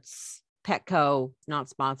PetSmarts, Petco, not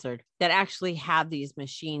sponsored, that actually have these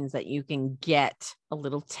machines that you can get a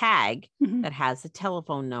little tag that has a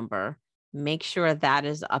telephone number. Make sure that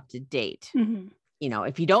is up to date. You know,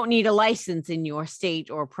 if you don't need a license in your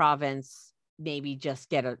state or province, maybe just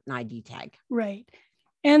get an ID tag. Right.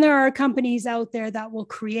 And there are companies out there that will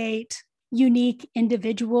create unique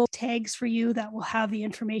individual tags for you that will have the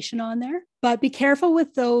information on there. But be careful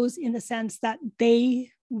with those in the sense that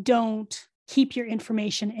they don't keep your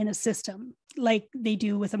information in a system like they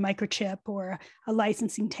do with a microchip or a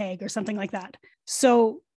licensing tag or something like that.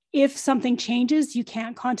 So if something changes, you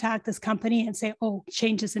can't contact this company and say, oh,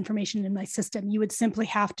 change this information in my system. You would simply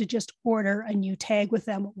have to just order a new tag with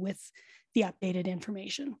them with the updated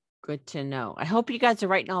information. Good to know. I hope you guys are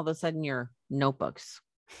writing all this in your notebooks.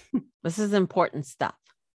 This is important stuff.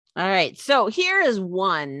 All right. So here is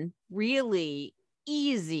one really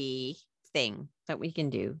easy thing that we can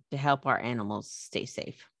do to help our animals stay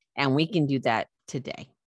safe. And we can do that today.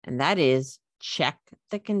 And that is check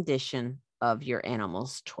the condition of your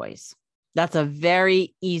animal's toys. That's a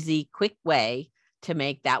very easy, quick way to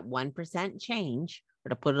make that 1% change or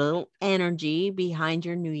to put a little energy behind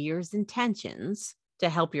your New Year's intentions to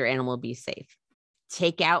help your animal be safe.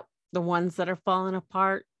 Take out the ones that are falling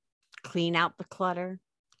apart, clean out the clutter,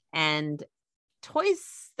 and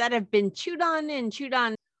toys that have been chewed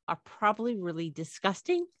on are probably really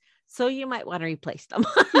disgusting. So you might want to replace them.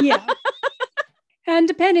 Yeah. And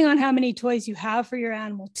depending on how many toys you have for your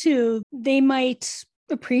animal too, they might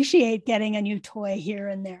appreciate getting a new toy here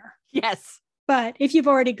and there. Yes. But if you've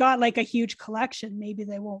already got like a huge collection, maybe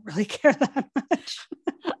they won't really care that much.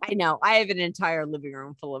 I know. I have an entire living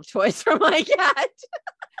room full of toys for my cat.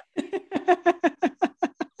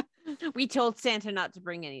 We told Santa not to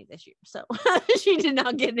bring any this year, so she did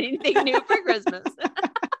not get anything new for Christmas.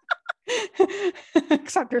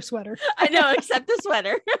 Except her sweater. I know, except the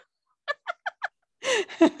sweater.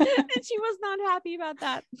 And she was not happy about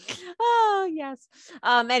that. Oh, yes.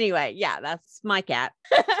 Anyway, yeah, that's my cat.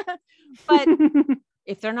 But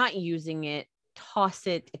if they're not using it, toss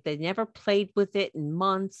it. If they never played with it in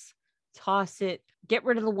months, toss it. Get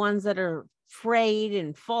rid of the ones that are frayed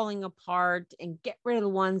and falling apart, and get rid of the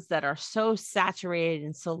ones that are so saturated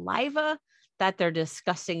in saliva that they're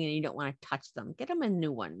disgusting and you don't want to touch them. Get them a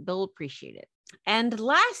new one. They'll appreciate it. And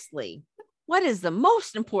lastly, what is the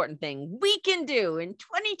most important thing we can do in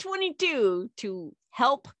 2022 to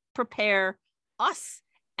help prepare us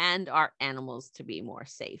and our animals to be more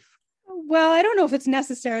safe? Well, I don't know if it's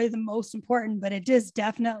necessarily the most important, but it is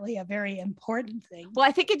definitely a very important thing. Well,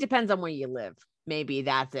 I think it depends on where you live. Maybe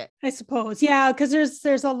that's it. I suppose. Yeah, because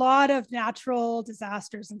there's a lot of natural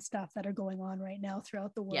disasters and stuff that are going on right now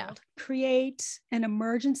throughout the world. Yeah. Create an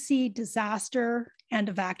emergency disaster and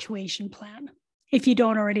evacuation plan if you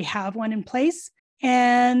don't already have one in place,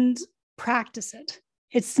 and practice it.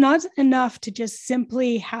 It's not enough to just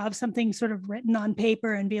simply have something sort of written on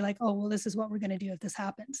paper and be like, oh, well, this is what we're going to do if this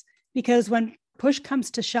happens. Because when push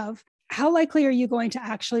comes to shove, how likely are you going to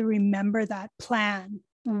actually remember that plan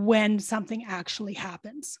when something actually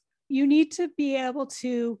happens? You need to be able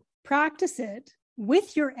to practice it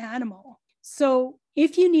with your animal. So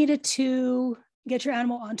if you needed to get your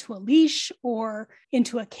animal onto a leash or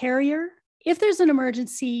into a carrier, if there's an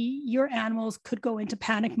emergency, your animals could go into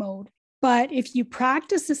panic mode. But if you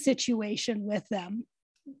practice the situation with them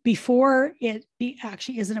before it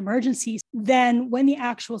actually is an emergency, then when the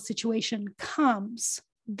actual situation comes,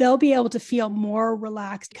 they'll be able to feel more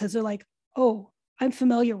relaxed because they're like, oh, I'm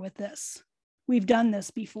familiar with this. We've done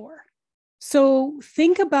this before. So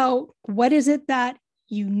think about what is it that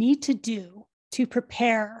you need to do to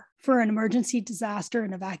prepare for an emergency disaster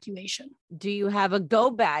and evacuation. Do you have a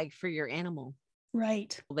go bag for your animal?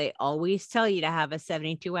 Right. They always tell you to have a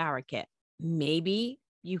 72-hour kit. Maybe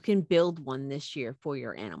you can build one this year for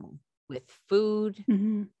your animal with food,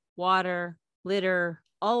 water, litter,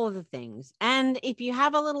 all of the things. And if you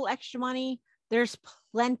have a little extra money, there's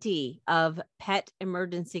plenty of pet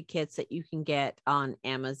emergency kits that you can get on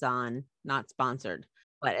Amazon, not sponsored.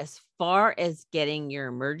 But as far as getting your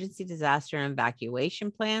emergency disaster and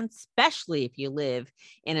evacuation plan, especially if you live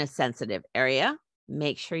in a sensitive area,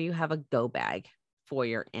 make sure you have a go bag for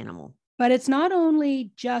your animal. But it's not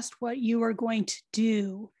only just what you are going to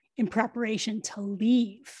do in preparation to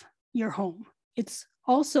leave your home. It's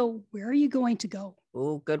also, where are you going to go?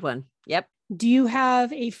 Oh, good one. Yep. Do you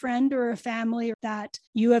have a friend or a family that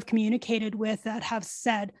you have communicated with that have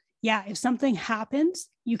said, yeah, if something happens,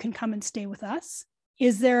 you can come and stay with us?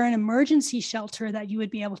 Is there an emergency shelter that you would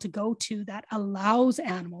be able to go to that allows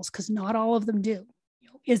animals? Because not all of them do.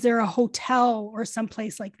 Is there a hotel or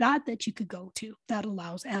someplace like that that you could go to that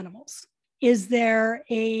allows animals? Is there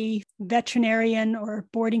a veterinarian or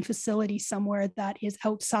boarding facility somewhere that is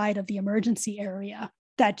outside of the emergency area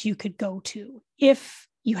that you could go to if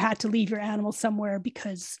you had to leave your animal somewhere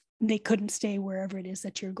because they couldn't stay wherever it is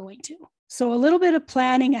that you're going to? So a little bit of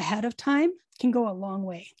planning ahead of time can go a long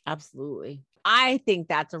way. Absolutely. I think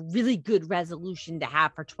that's a really good resolution to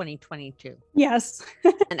have for 2022. Yes.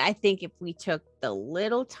 And I think if we took the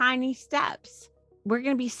little tiny steps, we're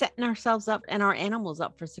going to be setting ourselves up and our animals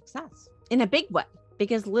up for success in a big way,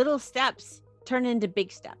 because little steps turn into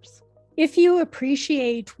big steps. If you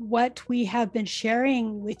appreciate what we have been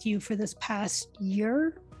sharing with you for this past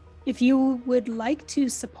year, if you would like to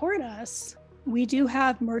support us, we do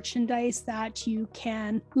have merchandise that you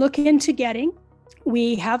can look into getting.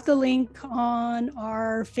 We have the link on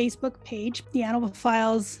our Facebook page, the Animal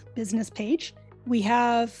Files business page. We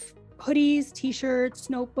have hoodies, t-shirts,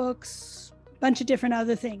 notebooks, a bunch of different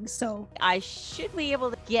other things. So I should be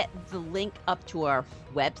able to get the link up to our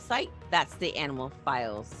website. That's the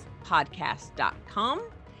animalfilespodcast.com.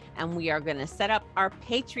 And we are going to set up our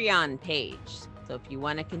Patreon page. So if you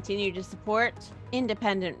want to continue to support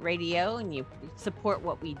independent radio and you support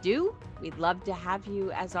what we do, we'd love to have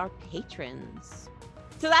you as our patrons.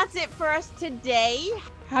 So that's it for us today.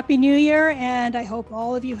 Happy New Year, and I hope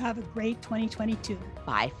all of you have a great 2022.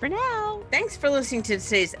 Bye for now. Thanks for listening to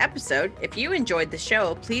today's episode. If you enjoyed the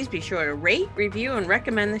show, please be sure to rate, review, and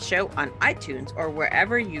recommend the show on iTunes or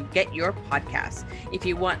wherever you get your podcasts. If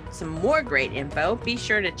you want some more great info, be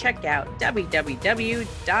sure to check out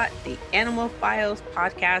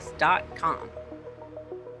www.theanimalfilespodcast.com.